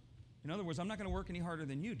well? In other words, I'm not going to work any harder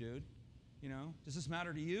than you, dude. You know, does this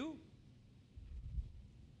matter to you?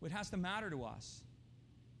 It has to matter to us.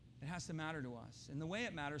 It has to matter to us. And the way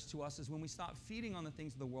it matters to us is when we stop feeding on the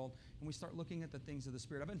things of the world and we start looking at the things of the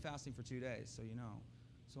Spirit. I've been fasting for 2 days, so you know.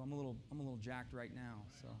 So I'm a little jacked right now.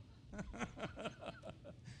 So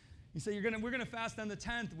you say we're gonna fast on the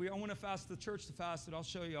 10th. I want to fast the church to fast it. I'll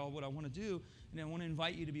show you all what I want to do, and I want to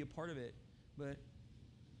invite you to be a part of it. But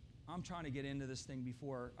I'm trying to get into this thing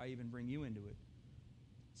before I even bring you into it.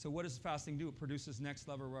 So what does fasting do? It produces next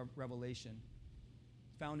level revelation.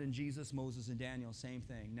 Found in Jesus, Moses, and Daniel, same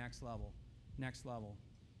thing. Next level. Next level.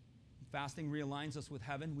 Fasting realigns us with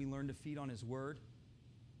heaven. We learn to feed on his word.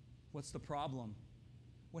 What's the problem?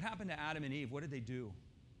 What happened to Adam and Eve? What did they do?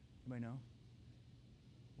 Anybody know?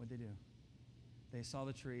 What did they do? They saw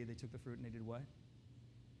the tree, they took the fruit, and they did what?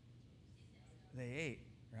 They ate,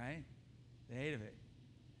 right? They ate of it.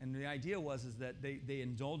 And the idea was that they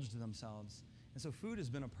indulged themselves. And so food has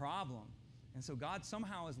been a problem. And so God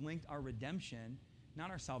somehow has linked our redemption, not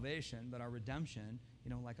our salvation, but our redemption,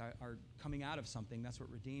 like our coming out of something. That's what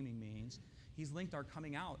redeeming means. He's linked our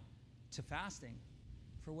coming out to fasting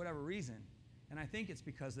for whatever reason. And I think it's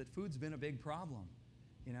because that food's been a big problem.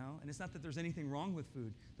 And it's not that there's anything wrong with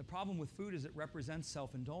food. The problem with food is it represents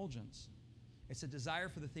self-indulgence. It's a desire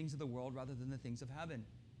for the things of the world rather than the things of heaven.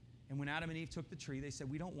 And when Adam and Eve took the tree, they said,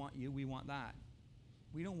 we don't want you, we want that.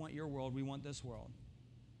 We don't want your world, we want this world.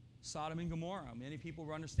 Sodom and Gomorrah. Many people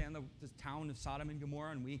understand the town of Sodom and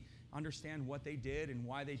Gomorrah, and we understand what they did and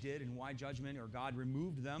why judgment or God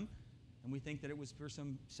removed them. And we think that it was for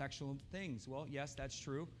some sexual things. Well, yes, that's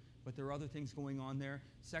true. But there are other things going on there.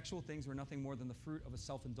 Sexual things were nothing more than the fruit of a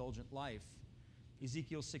self-indulgent life.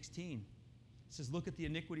 Ezekiel 16 says, look at the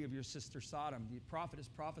iniquity of your sister Sodom. The prophet is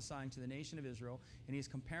prophesying to the nation of Israel, and he's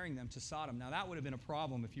comparing them to Sodom. Now, that would have been a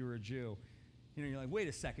problem if you were a Jew. You're like, wait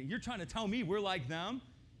a second, you're trying to tell me we're like them?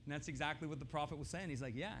 And that's exactly what the prophet was saying. He's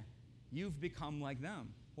like, yeah, you've become like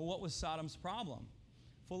them. Well, what was Sodom's problem?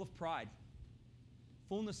 Full of pride,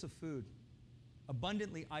 fullness of food,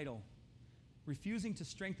 abundantly idle, refusing to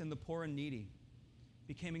strengthen the poor and needy,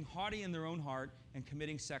 becoming haughty in their own heart, and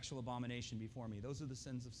committing sexual abomination before me. Those are the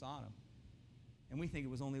sins of Sodom. And we think it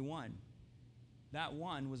was only one. That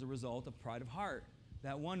one was a result of pride of heart.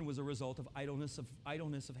 That one was a result of idleness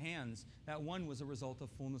of hands. That one was a result of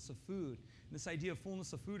fullness of food. And this idea of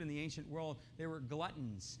fullness of food in the ancient world, they were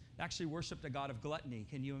gluttons. They actually worshipped a god of gluttony.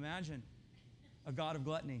 Can you imagine? A god of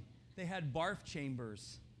gluttony. They had barf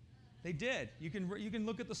chambers. They did. You can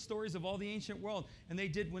look at the stories of all the ancient world. And they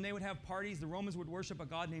did, when they would have parties, the Romans would worship a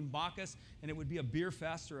god named Bacchus, and it would be a beer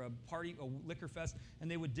fest or a liquor fest, and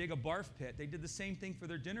they would dig a barf pit. They did the same thing for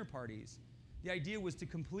their dinner parties. The idea was to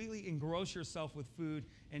completely engross yourself with food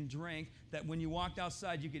and drink, that when you walked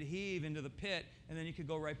outside, you could heave into the pit, and then you could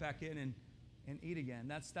go right back in and eat again.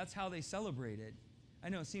 That's how they celebrated. I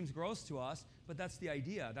know it seems gross to us, but that's the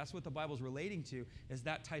idea. That's what the Bible's relating to, is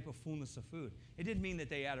that type of fullness of food. It didn't mean that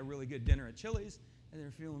they had a really good dinner at Chili's and they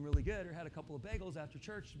were feeling really good, or had a couple of bagels after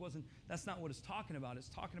church. That's not what it's talking about. It's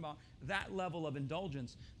talking about that level of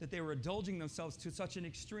indulgence, that they were indulging themselves to such an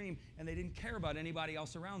extreme, and they didn't care about anybody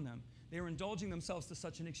else around them. They were indulging themselves to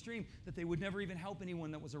such an extreme that they would never even help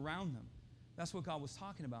anyone that was around them. That's what God was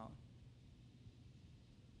talking about.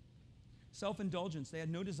 Self-indulgence. They had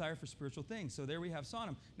no desire for spiritual things. So there we have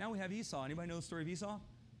Sodom. Now we have Esau. Anybody know the story of Esau?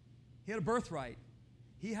 He had a birthright.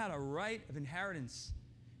 He had a right of inheritance.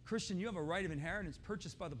 Christian, you have a right of inheritance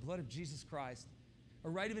purchased by the blood of Jesus Christ. A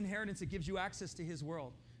right of inheritance that gives you access to his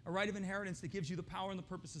world. A right of inheritance that gives you the power and the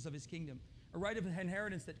purposes of his kingdom. A right of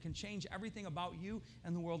inheritance that can change everything about you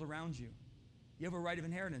and the world around you. You have a right of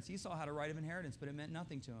inheritance. Esau had a right of inheritance, but it meant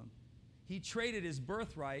nothing to him. He traded his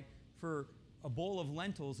birthright for a bowl of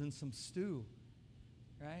lentils and some stew,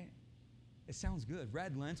 right? It sounds good.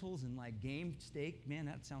 Red lentils and like game steak. Man,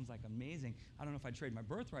 that sounds like amazing. I don't know if I'd trade my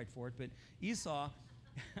birthright for it, but Esau,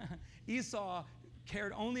 Esau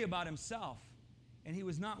cared only about himself, and he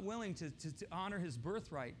was not willing to honor his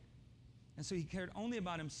birthright. And so he cared only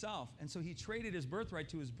about himself. And so he traded his birthright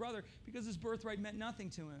to his brother because his birthright meant nothing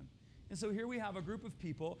to him. And so here we have a group of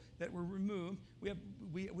people that were removed. We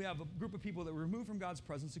have a group of people that were removed from God's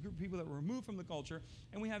presence, a group of people that were removed from the culture.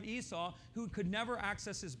 And we have Esau, who could never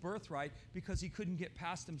access his birthright because he couldn't get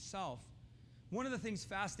past himself. One of the things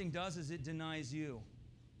fasting does is it denies you.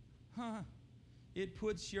 It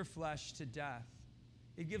puts your flesh to death.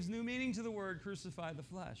 It gives new meaning to the word crucify the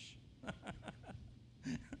flesh.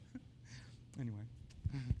 Anyway.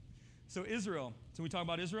 So Israel. So we talk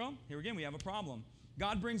about Israel. Here again, we have a problem.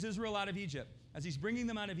 God brings Israel out of Egypt. As he's bringing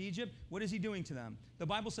them out of Egypt, what is he doing to them? The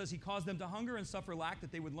Bible says he caused them to hunger and suffer lack,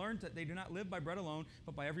 that they would learn that they do not live by bread alone,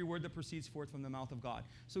 but by every word that proceeds forth from the mouth of God.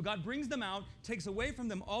 So God brings them out, takes away from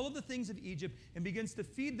them all of the things of Egypt, and begins to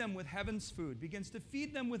feed them with heaven's food, begins to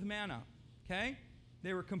feed them with manna. Okay?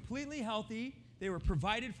 They were completely healthy. They were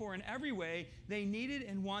provided for in every way. They needed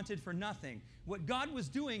and wanted for nothing. What God was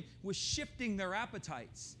doing was shifting their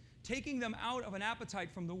appetites, taking them out of an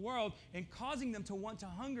appetite from the world and causing them to want to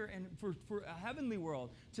hunger and for a heavenly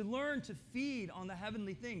world, to learn to feed on the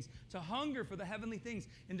heavenly things, to hunger for the heavenly things,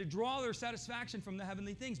 and to draw their satisfaction from the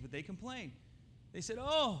heavenly things. But they complained. They said,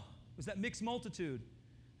 oh, it was that mixed multitude.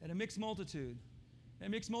 And a mixed multitude.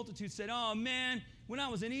 That mixed multitude said, oh, man, when I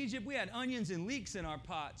was in Egypt, we had onions and leeks in our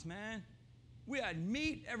pots, man. We had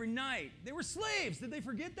meat every night. They were slaves. Did they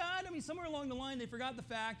forget that? I mean, somewhere along the line, they forgot the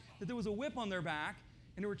fact that there was a whip on their back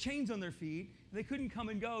and there were chains on their feet. And they couldn't come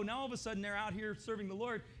and go. Now, all of a sudden, they're out here serving the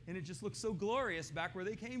Lord, and it just looks so glorious back where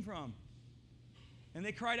they came from. And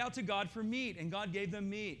they cried out to God for meat, and God gave them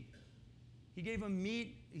meat. He gave them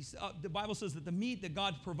meat. The Bible says that the meat that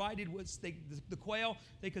God provided was the quail,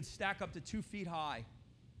 they could stack up to 2 feet high.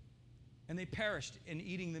 And they perished in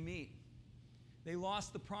eating the meat. They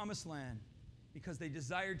lost the promised land because they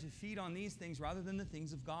desired to feed on these things rather than the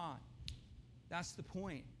things of God. That's the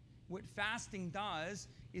point. What fasting does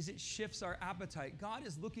is it shifts our appetite. God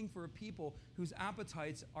is looking for a people whose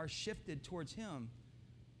appetites are shifted towards Him.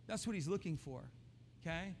 That's what He's looking for,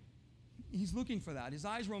 okay? He's looking for that. His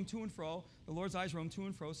eyes roam to and fro. The Lord's eyes roam to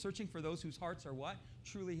and fro, searching for those whose hearts are what?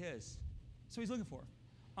 Truly His. So He's looking for.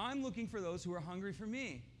 I'm looking for those who are hungry for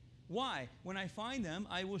me. Why? When I find them,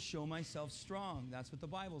 I will show myself strong. That's what the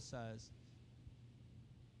Bible says.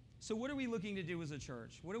 So what are we looking to do as a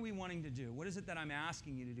church? What are we wanting to do? What is it that I'm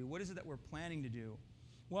asking you to do? What is it that we're planning to do?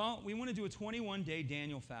 Well, we want to do a 21-day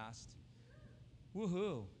Daniel fast.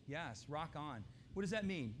 Woohoo. Yes, rock on. What does that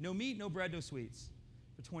mean? No meat, no bread, no sweets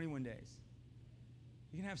for 21 days.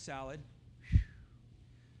 You can have salad.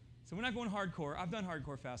 So we're not going hardcore. I've done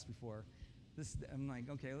hardcore fast before. I'm like,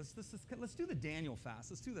 okay, let's do the Daniel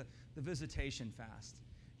fast. Let's do the visitation fast.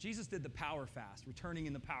 Jesus did the power fast, returning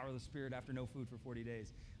in the power of the Spirit after no food for 40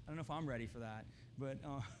 days. I don't know if I'm ready for that, but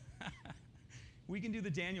we can do the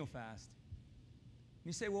Daniel fast.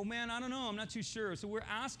 You say, well, man, I don't know. I'm not too sure. So we're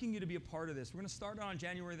asking you to be a part of this. We're going to start on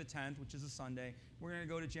January the 10th, which is a Sunday. We're going to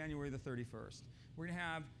go to January the 31st. We're going to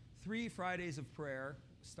have 3 Fridays of prayer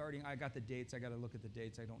starting. I got the dates. I got to look at the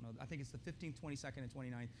dates. I don't know. I think it's the 15th, 22nd, and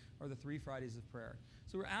 29th are the 3 Fridays of prayer.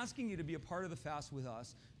 So we're asking you to be a part of the fast with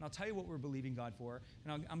us. And I'll tell you what we're believing God for.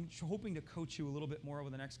 And I'm hoping to coach you a little bit more over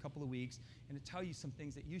the next couple of weeks and to tell you some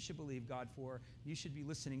things that you should believe God for, you should be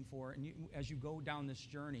listening for, and as you go down this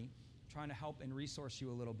journey, trying to help and resource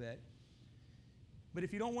you a little bit. But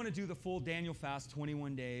if you don't want to do the full Daniel fast,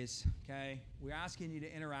 21 days, okay, we're asking you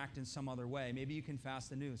to interact in some other way. Maybe you can fast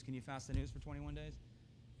the news. Can you fast the news for 21 days?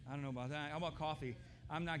 I don't know about that. How about coffee?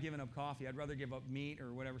 I'm not giving up coffee. I'd rather give up meat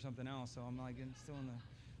or whatever, something else. So I'm like still in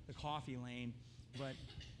the coffee lane. But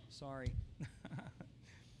sorry.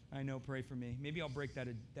 I know, pray for me. Maybe I'll break that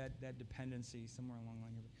dependency somewhere along the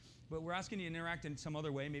line here. But we're asking you to interact in some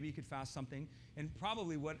other way. Maybe you could fast something. And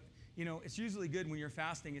probably it's usually good when you're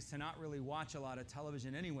fasting is to not really watch a lot of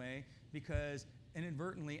television anyway, because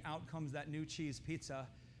inadvertently out comes that new cheese pizza.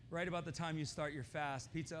 Right about the time you start your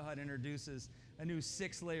fast, Pizza Hut introduces a new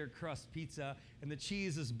 6-layer crust pizza, and the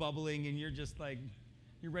cheese is bubbling, and you're just like,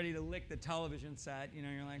 you're ready to lick the television set.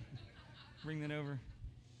 You're like, bring that over.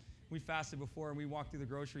 We fasted before, and we walked through the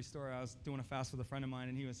grocery store. I was doing a fast with a friend of mine,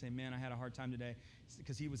 and he was saying, man, I had a hard time today,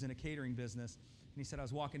 because he was in a catering business. And he said, I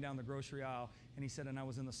was walking down the grocery aisle, and he said, and I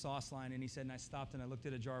was in the sauce line, and he said, and I stopped, and I looked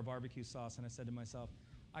at a jar of barbecue sauce, and I said to myself,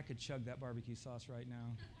 I could chug that barbecue sauce right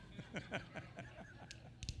now.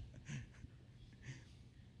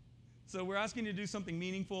 So we're asking you to do something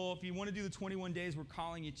meaningful. If you want to do the 21 days, we're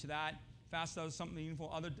calling you to that. Fast does something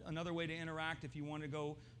meaningful. Another way to interact, if you want to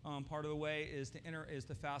go part of the way, is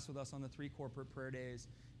to fast with us on the 3 corporate prayer days,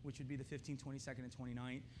 which would be the 15th, 22nd, and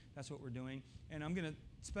 29th. That's what we're doing. And I'm going to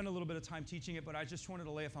spend a little bit of time teaching it, but I just wanted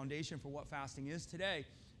to lay a foundation for what fasting is today.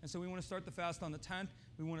 And so we want to start the fast on the 10th.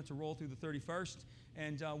 We want it to roll through the 31st.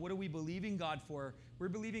 And what are we believing God for? We're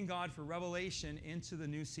believing God for revelation into the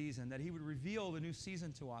new season, that He would reveal the new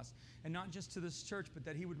season to us. And not just to this church, but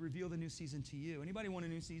that He would reveal the new season to you. Anybody want a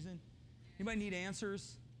new season? Anybody need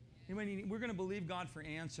answers? We're going to believe God for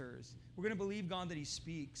answers. We're going to believe God that He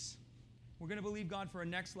speaks. We're going to believe God for a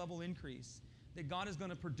next level increase, that God is going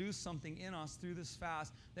to produce something in us through this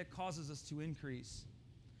fast that causes us to increase.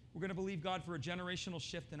 We're going to believe God for a generational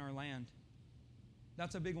shift in our land.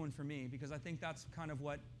 That's a big one for me because I think that's kind of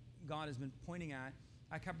what God has been pointing at.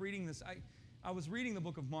 I kept reading this. I was reading the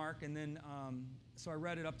book of Mark, and then so I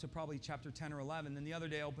read it up to probably chapter 10 or 11. Then the other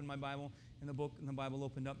day I opened my Bible, and the Bible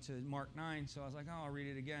opened up to Mark 9. So I was like, oh, I'll read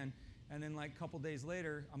it again. And then like a couple days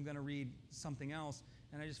later, I'm going to read something else.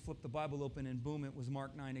 And I just flipped the Bible open, and boom, it was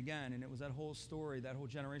Mark 9 again. And it was that whole story, that whole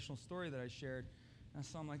generational story that I shared. And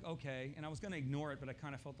so I'm like, okay. And I was going to ignore it, but I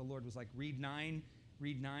kind of felt the Lord was like, read 9.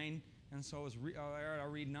 And so I was, all right, I'll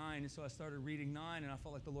read 9. And so I started reading 9, and I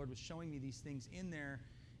felt like the Lord was showing me these things in there.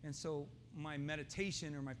 And so my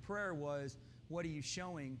meditation or my prayer was, what are you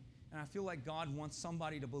showing? And I feel like God wants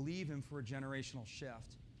somebody to believe Him for a generational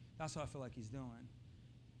shift. That's what I feel like He's doing.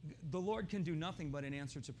 The Lord can do nothing but an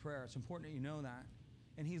answer to prayer. It's important that you know that.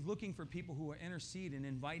 And He's looking for people who will intercede and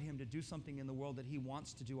invite Him to do something in the world that He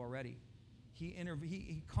wants to do already.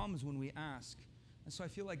 He comes when we ask. And so I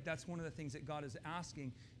feel like that's one of the things that God is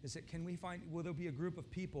asking, is that will there be a group of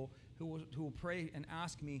people who will pray and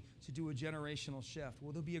ask me to do a generational shift?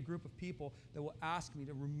 Will there be a group of people that will ask me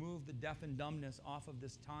to remove the deaf and dumbness off of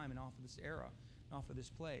this time and off of this era and off of this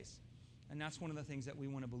place? And that's one of the things that we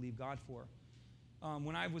want to believe God for.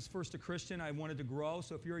 When I was first a Christian, I wanted to grow.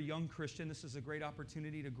 So if you're a young Christian, this is a great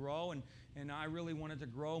opportunity to grow. And I really wanted to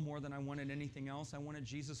grow more than I wanted anything else. I wanted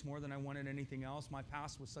Jesus more than I wanted anything else. My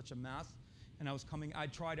past was such a mess. And I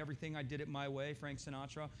tried everything. I did it my way, Frank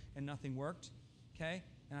Sinatra, and nothing worked. Okay?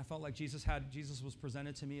 And I felt like Jesus was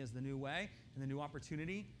presented to me as the new way and the new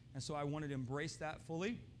opportunity. And so I wanted to embrace that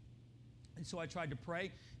fully. And so I tried to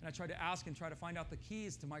pray, and I tried to ask and try to find out the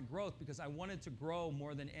keys to my growth because I wanted to grow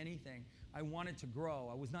more than anything. I wanted to grow.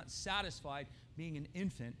 I was not satisfied being an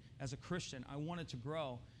infant as a Christian. I wanted to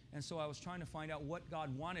grow. And so I was trying to find out what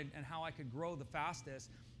God wanted and how I could grow the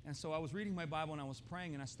fastest. And so I was reading my Bible, and I was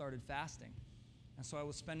praying, and I started fasting. And so I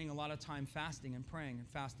was spending a lot of time fasting and praying and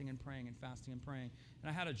fasting and praying and fasting and praying. And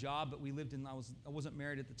I had a job, but I wasn't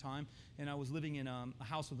married at the time, and I was living in a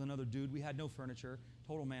house with another dude. We had no furniture,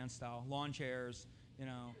 total man style, lawn chairs,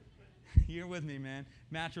 You're with me, man.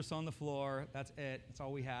 Mattress on the floor, that's it. That's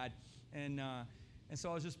all we had. And so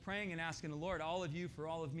I was just praying and asking the Lord, all of you, for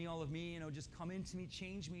all of me, just come into me,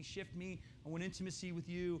 change me, shift me. I want intimacy with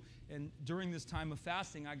you. And during this time of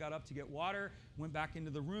fasting, I got up to get water, went back into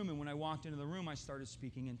the room, and when I walked into the room, I started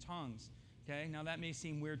speaking in tongues. Okay? Now that may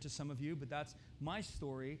seem weird to some of you, but that's my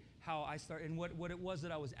story, how I started, and what it was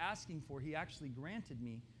that I was asking for, He actually granted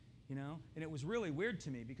me. And it was really weird to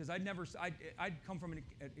me because I'd come from an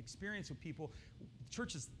experience with people,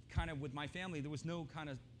 churches kind of with my family, there was no kind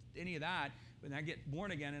of any of that. When I get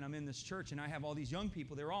born again and I'm in this church and I have all these young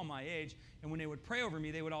people, they're all my age, and when they would pray over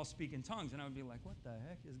me, they would all speak in tongues, and I would be like, what the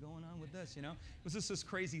heck is going on with this, It was just this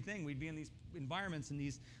crazy thing. We'd be in these environments, and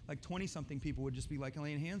these like 20-something people would just be like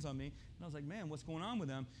laying hands on me, and I was like, man, what's going on with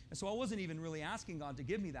them? And so I wasn't even really asking God to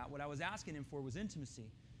give me that. What I was asking Him for was intimacy.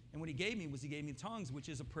 And what He gave me tongues, which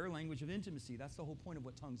is a prayer language of intimacy. That's the whole point of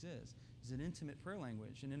what tongues is an intimate prayer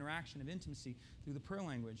language, an interaction of intimacy through the prayer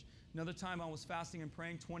language. Another time I was fasting and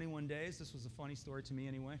praying 21 days. This was a funny story to me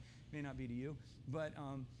anyway. May not be to you. But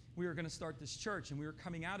we were going to start this church, and we were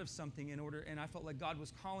coming out of something and I felt like God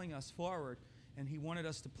was calling us forward, and He wanted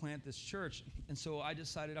us to plant this church. And so I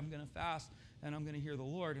decided I'm going to fast, and I'm going to hear the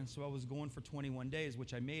Lord. And so I was going for 21 days,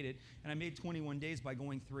 which I made it. And I made 21 days by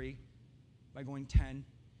going 3, by going 10.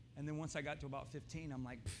 And then once I got to about 15, I'm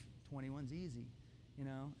like, 21's easy,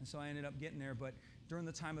 And so I ended up getting there. But during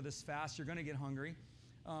the time of this fast, you're going to get hungry.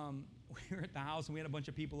 We were at the house, and we had a bunch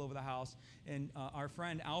of people over the house. And our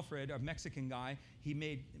friend Alfred, a Mexican guy, he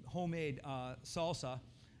made homemade salsa,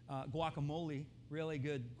 guacamole, really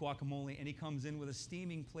good guacamole. And he comes in with a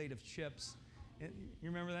steaming plate of chips. You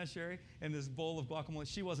remember that, Sherry? And this bowl of guacamole.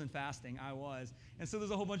 She wasn't fasting. I was. And so there's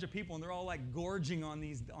a whole bunch of people, and they're all like gorging on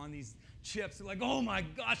these chips. They're like, oh my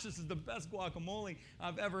gosh, this is the best guacamole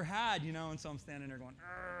I've ever had, And so I'm standing there going,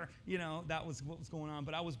 that was what was going on.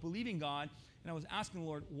 But I was believing God, and I was asking the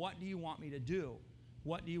Lord, what do you want me to do?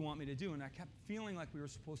 What do you want me to do? And I kept feeling like we were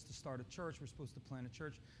supposed to start a church. We're supposed to plant a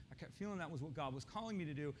church. I kept feeling that was what God was calling me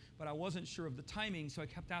to do, but I wasn't sure of the timing, so I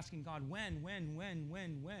kept asking God, when?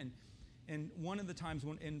 And one of the times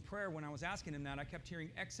in prayer when I was asking him that, I kept hearing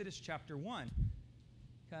Exodus chapter 1.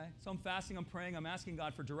 Okay? So I'm fasting, I'm praying, I'm asking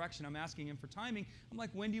God for direction, I'm asking him for timing. I'm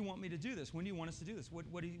like, when do you want me to do this? When do you want us to do this? What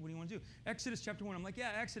do you want to do? Exodus chapter 1, I'm like,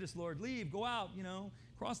 yeah, Exodus, Lord, leave, go out,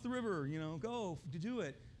 cross the river, go to do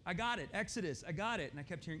it. I got it, Exodus, I got it. And I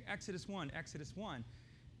kept hearing Exodus 1, Exodus 1.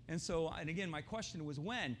 And again, my question was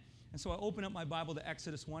when? And so I opened up my Bible to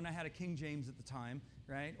Exodus 1. I had a King James at the time,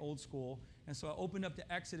 right, old school. And so I opened up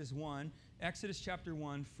to Exodus 1. Exodus chapter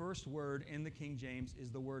 1, first word in the King James is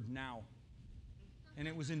the word now. And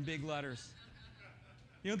it was in big letters.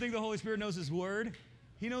 You don't think the Holy Spirit knows his word?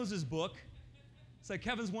 He knows his book. It's like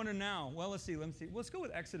Kevin's wondering now. Well, let's see. Let's go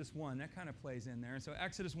with Exodus 1. That kind of plays in there. And so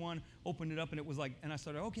Exodus 1, opened it up, and it was like, and I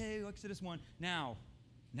started, okay, Exodus 1, now.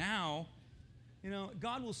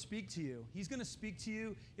 God will speak to you. He's going to speak to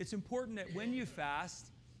you. It's important that when you fast,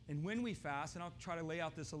 and when we fast, and I'll try to lay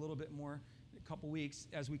out this a little bit more in a couple weeks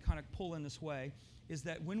as we kind of pull in this way, is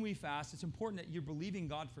that when we fast, it's important that you're believing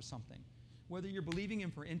God for something. Whether you're believing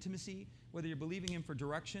him for intimacy, whether you're believing him for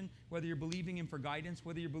direction, whether you're believing him for guidance,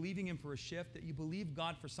 whether you're believing him for a shift, that you believe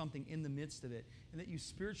God for something in the midst of it, and that you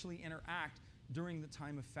spiritually interact during the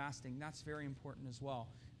time of fasting. That's very important as well.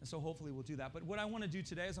 And so hopefully we'll do that. But what I want to do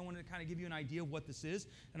today is I want to kind of give you an idea of what this is,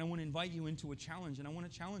 and I want to invite you into a challenge, and I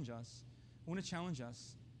want to challenge us.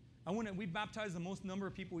 We've baptized the most number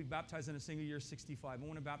of people we've baptized in a single year, 65. I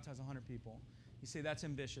want to baptize 100 people. You say, that's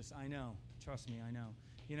ambitious. I know. Trust me, I know.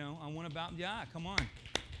 I want to come on.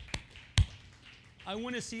 I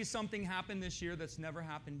want to see something happen this year that's never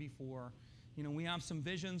happened before. We have some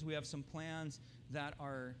visions, we have some plans that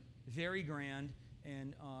are very grand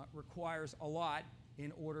and requires a lot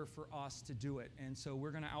in order for us to do it. And so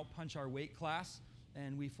we're going to outpunch our weight class,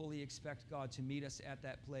 and we fully expect God to meet us at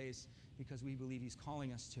that place because we believe he's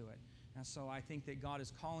calling us to it. And so I think that God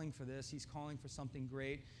is calling for this. He's calling for something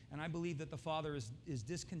great. And I believe that the Father is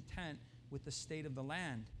discontent with the state of the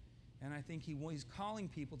land. And I think he's calling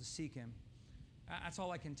people to seek him. That's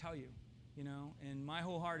all I can tell you, And my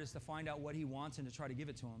whole heart is to find out what he wants and to try to give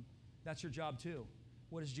it to him. That's your job too.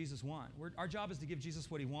 What does Jesus want? Our job is to give Jesus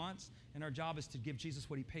what he wants, and our job is to give Jesus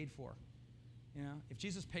what he paid for. If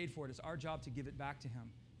Jesus paid for it, it's our job to give it back to him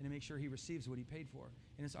and to make sure he receives what he paid for.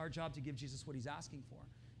 And it's our job to give Jesus what he's asking for.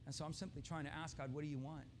 And so I'm simply trying to ask God, what do you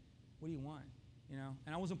want? What do you want?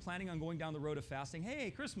 And I wasn't planning on going down the road of fasting.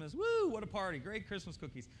 Hey, Christmas, woo, what a party, great Christmas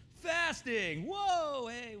cookies. Fasting, whoa,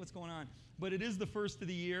 hey, what's going on? But it is the first of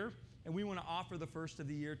the year, and we want to offer the first of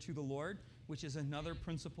the year to the Lord, which is another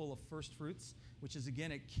principle of first fruits, which is,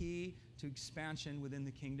 again, a key to expansion within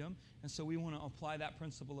the kingdom. And so we want to apply that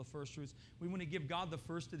principle of first fruits. We want to give God the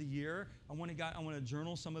first of the year. I want to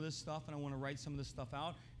journal some of this stuff, and I want to write some of this stuff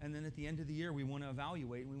out. And then at the end of the year, we want to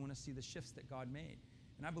evaluate, and we want to see the shifts that God made.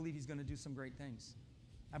 And I believe he's going to do some great things.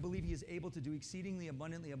 I believe he is able to do exceedingly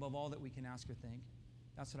abundantly above all that we can ask or think.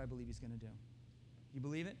 That's what I believe he's going to do. You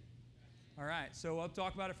believe it? All right. So I'll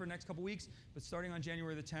talk about it for the next couple weeks. But starting on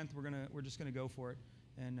January the 10th, we're just going to go for it.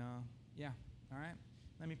 And all right.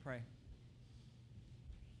 Let me pray.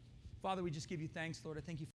 Father, we just give you thanks, Lord. I thank you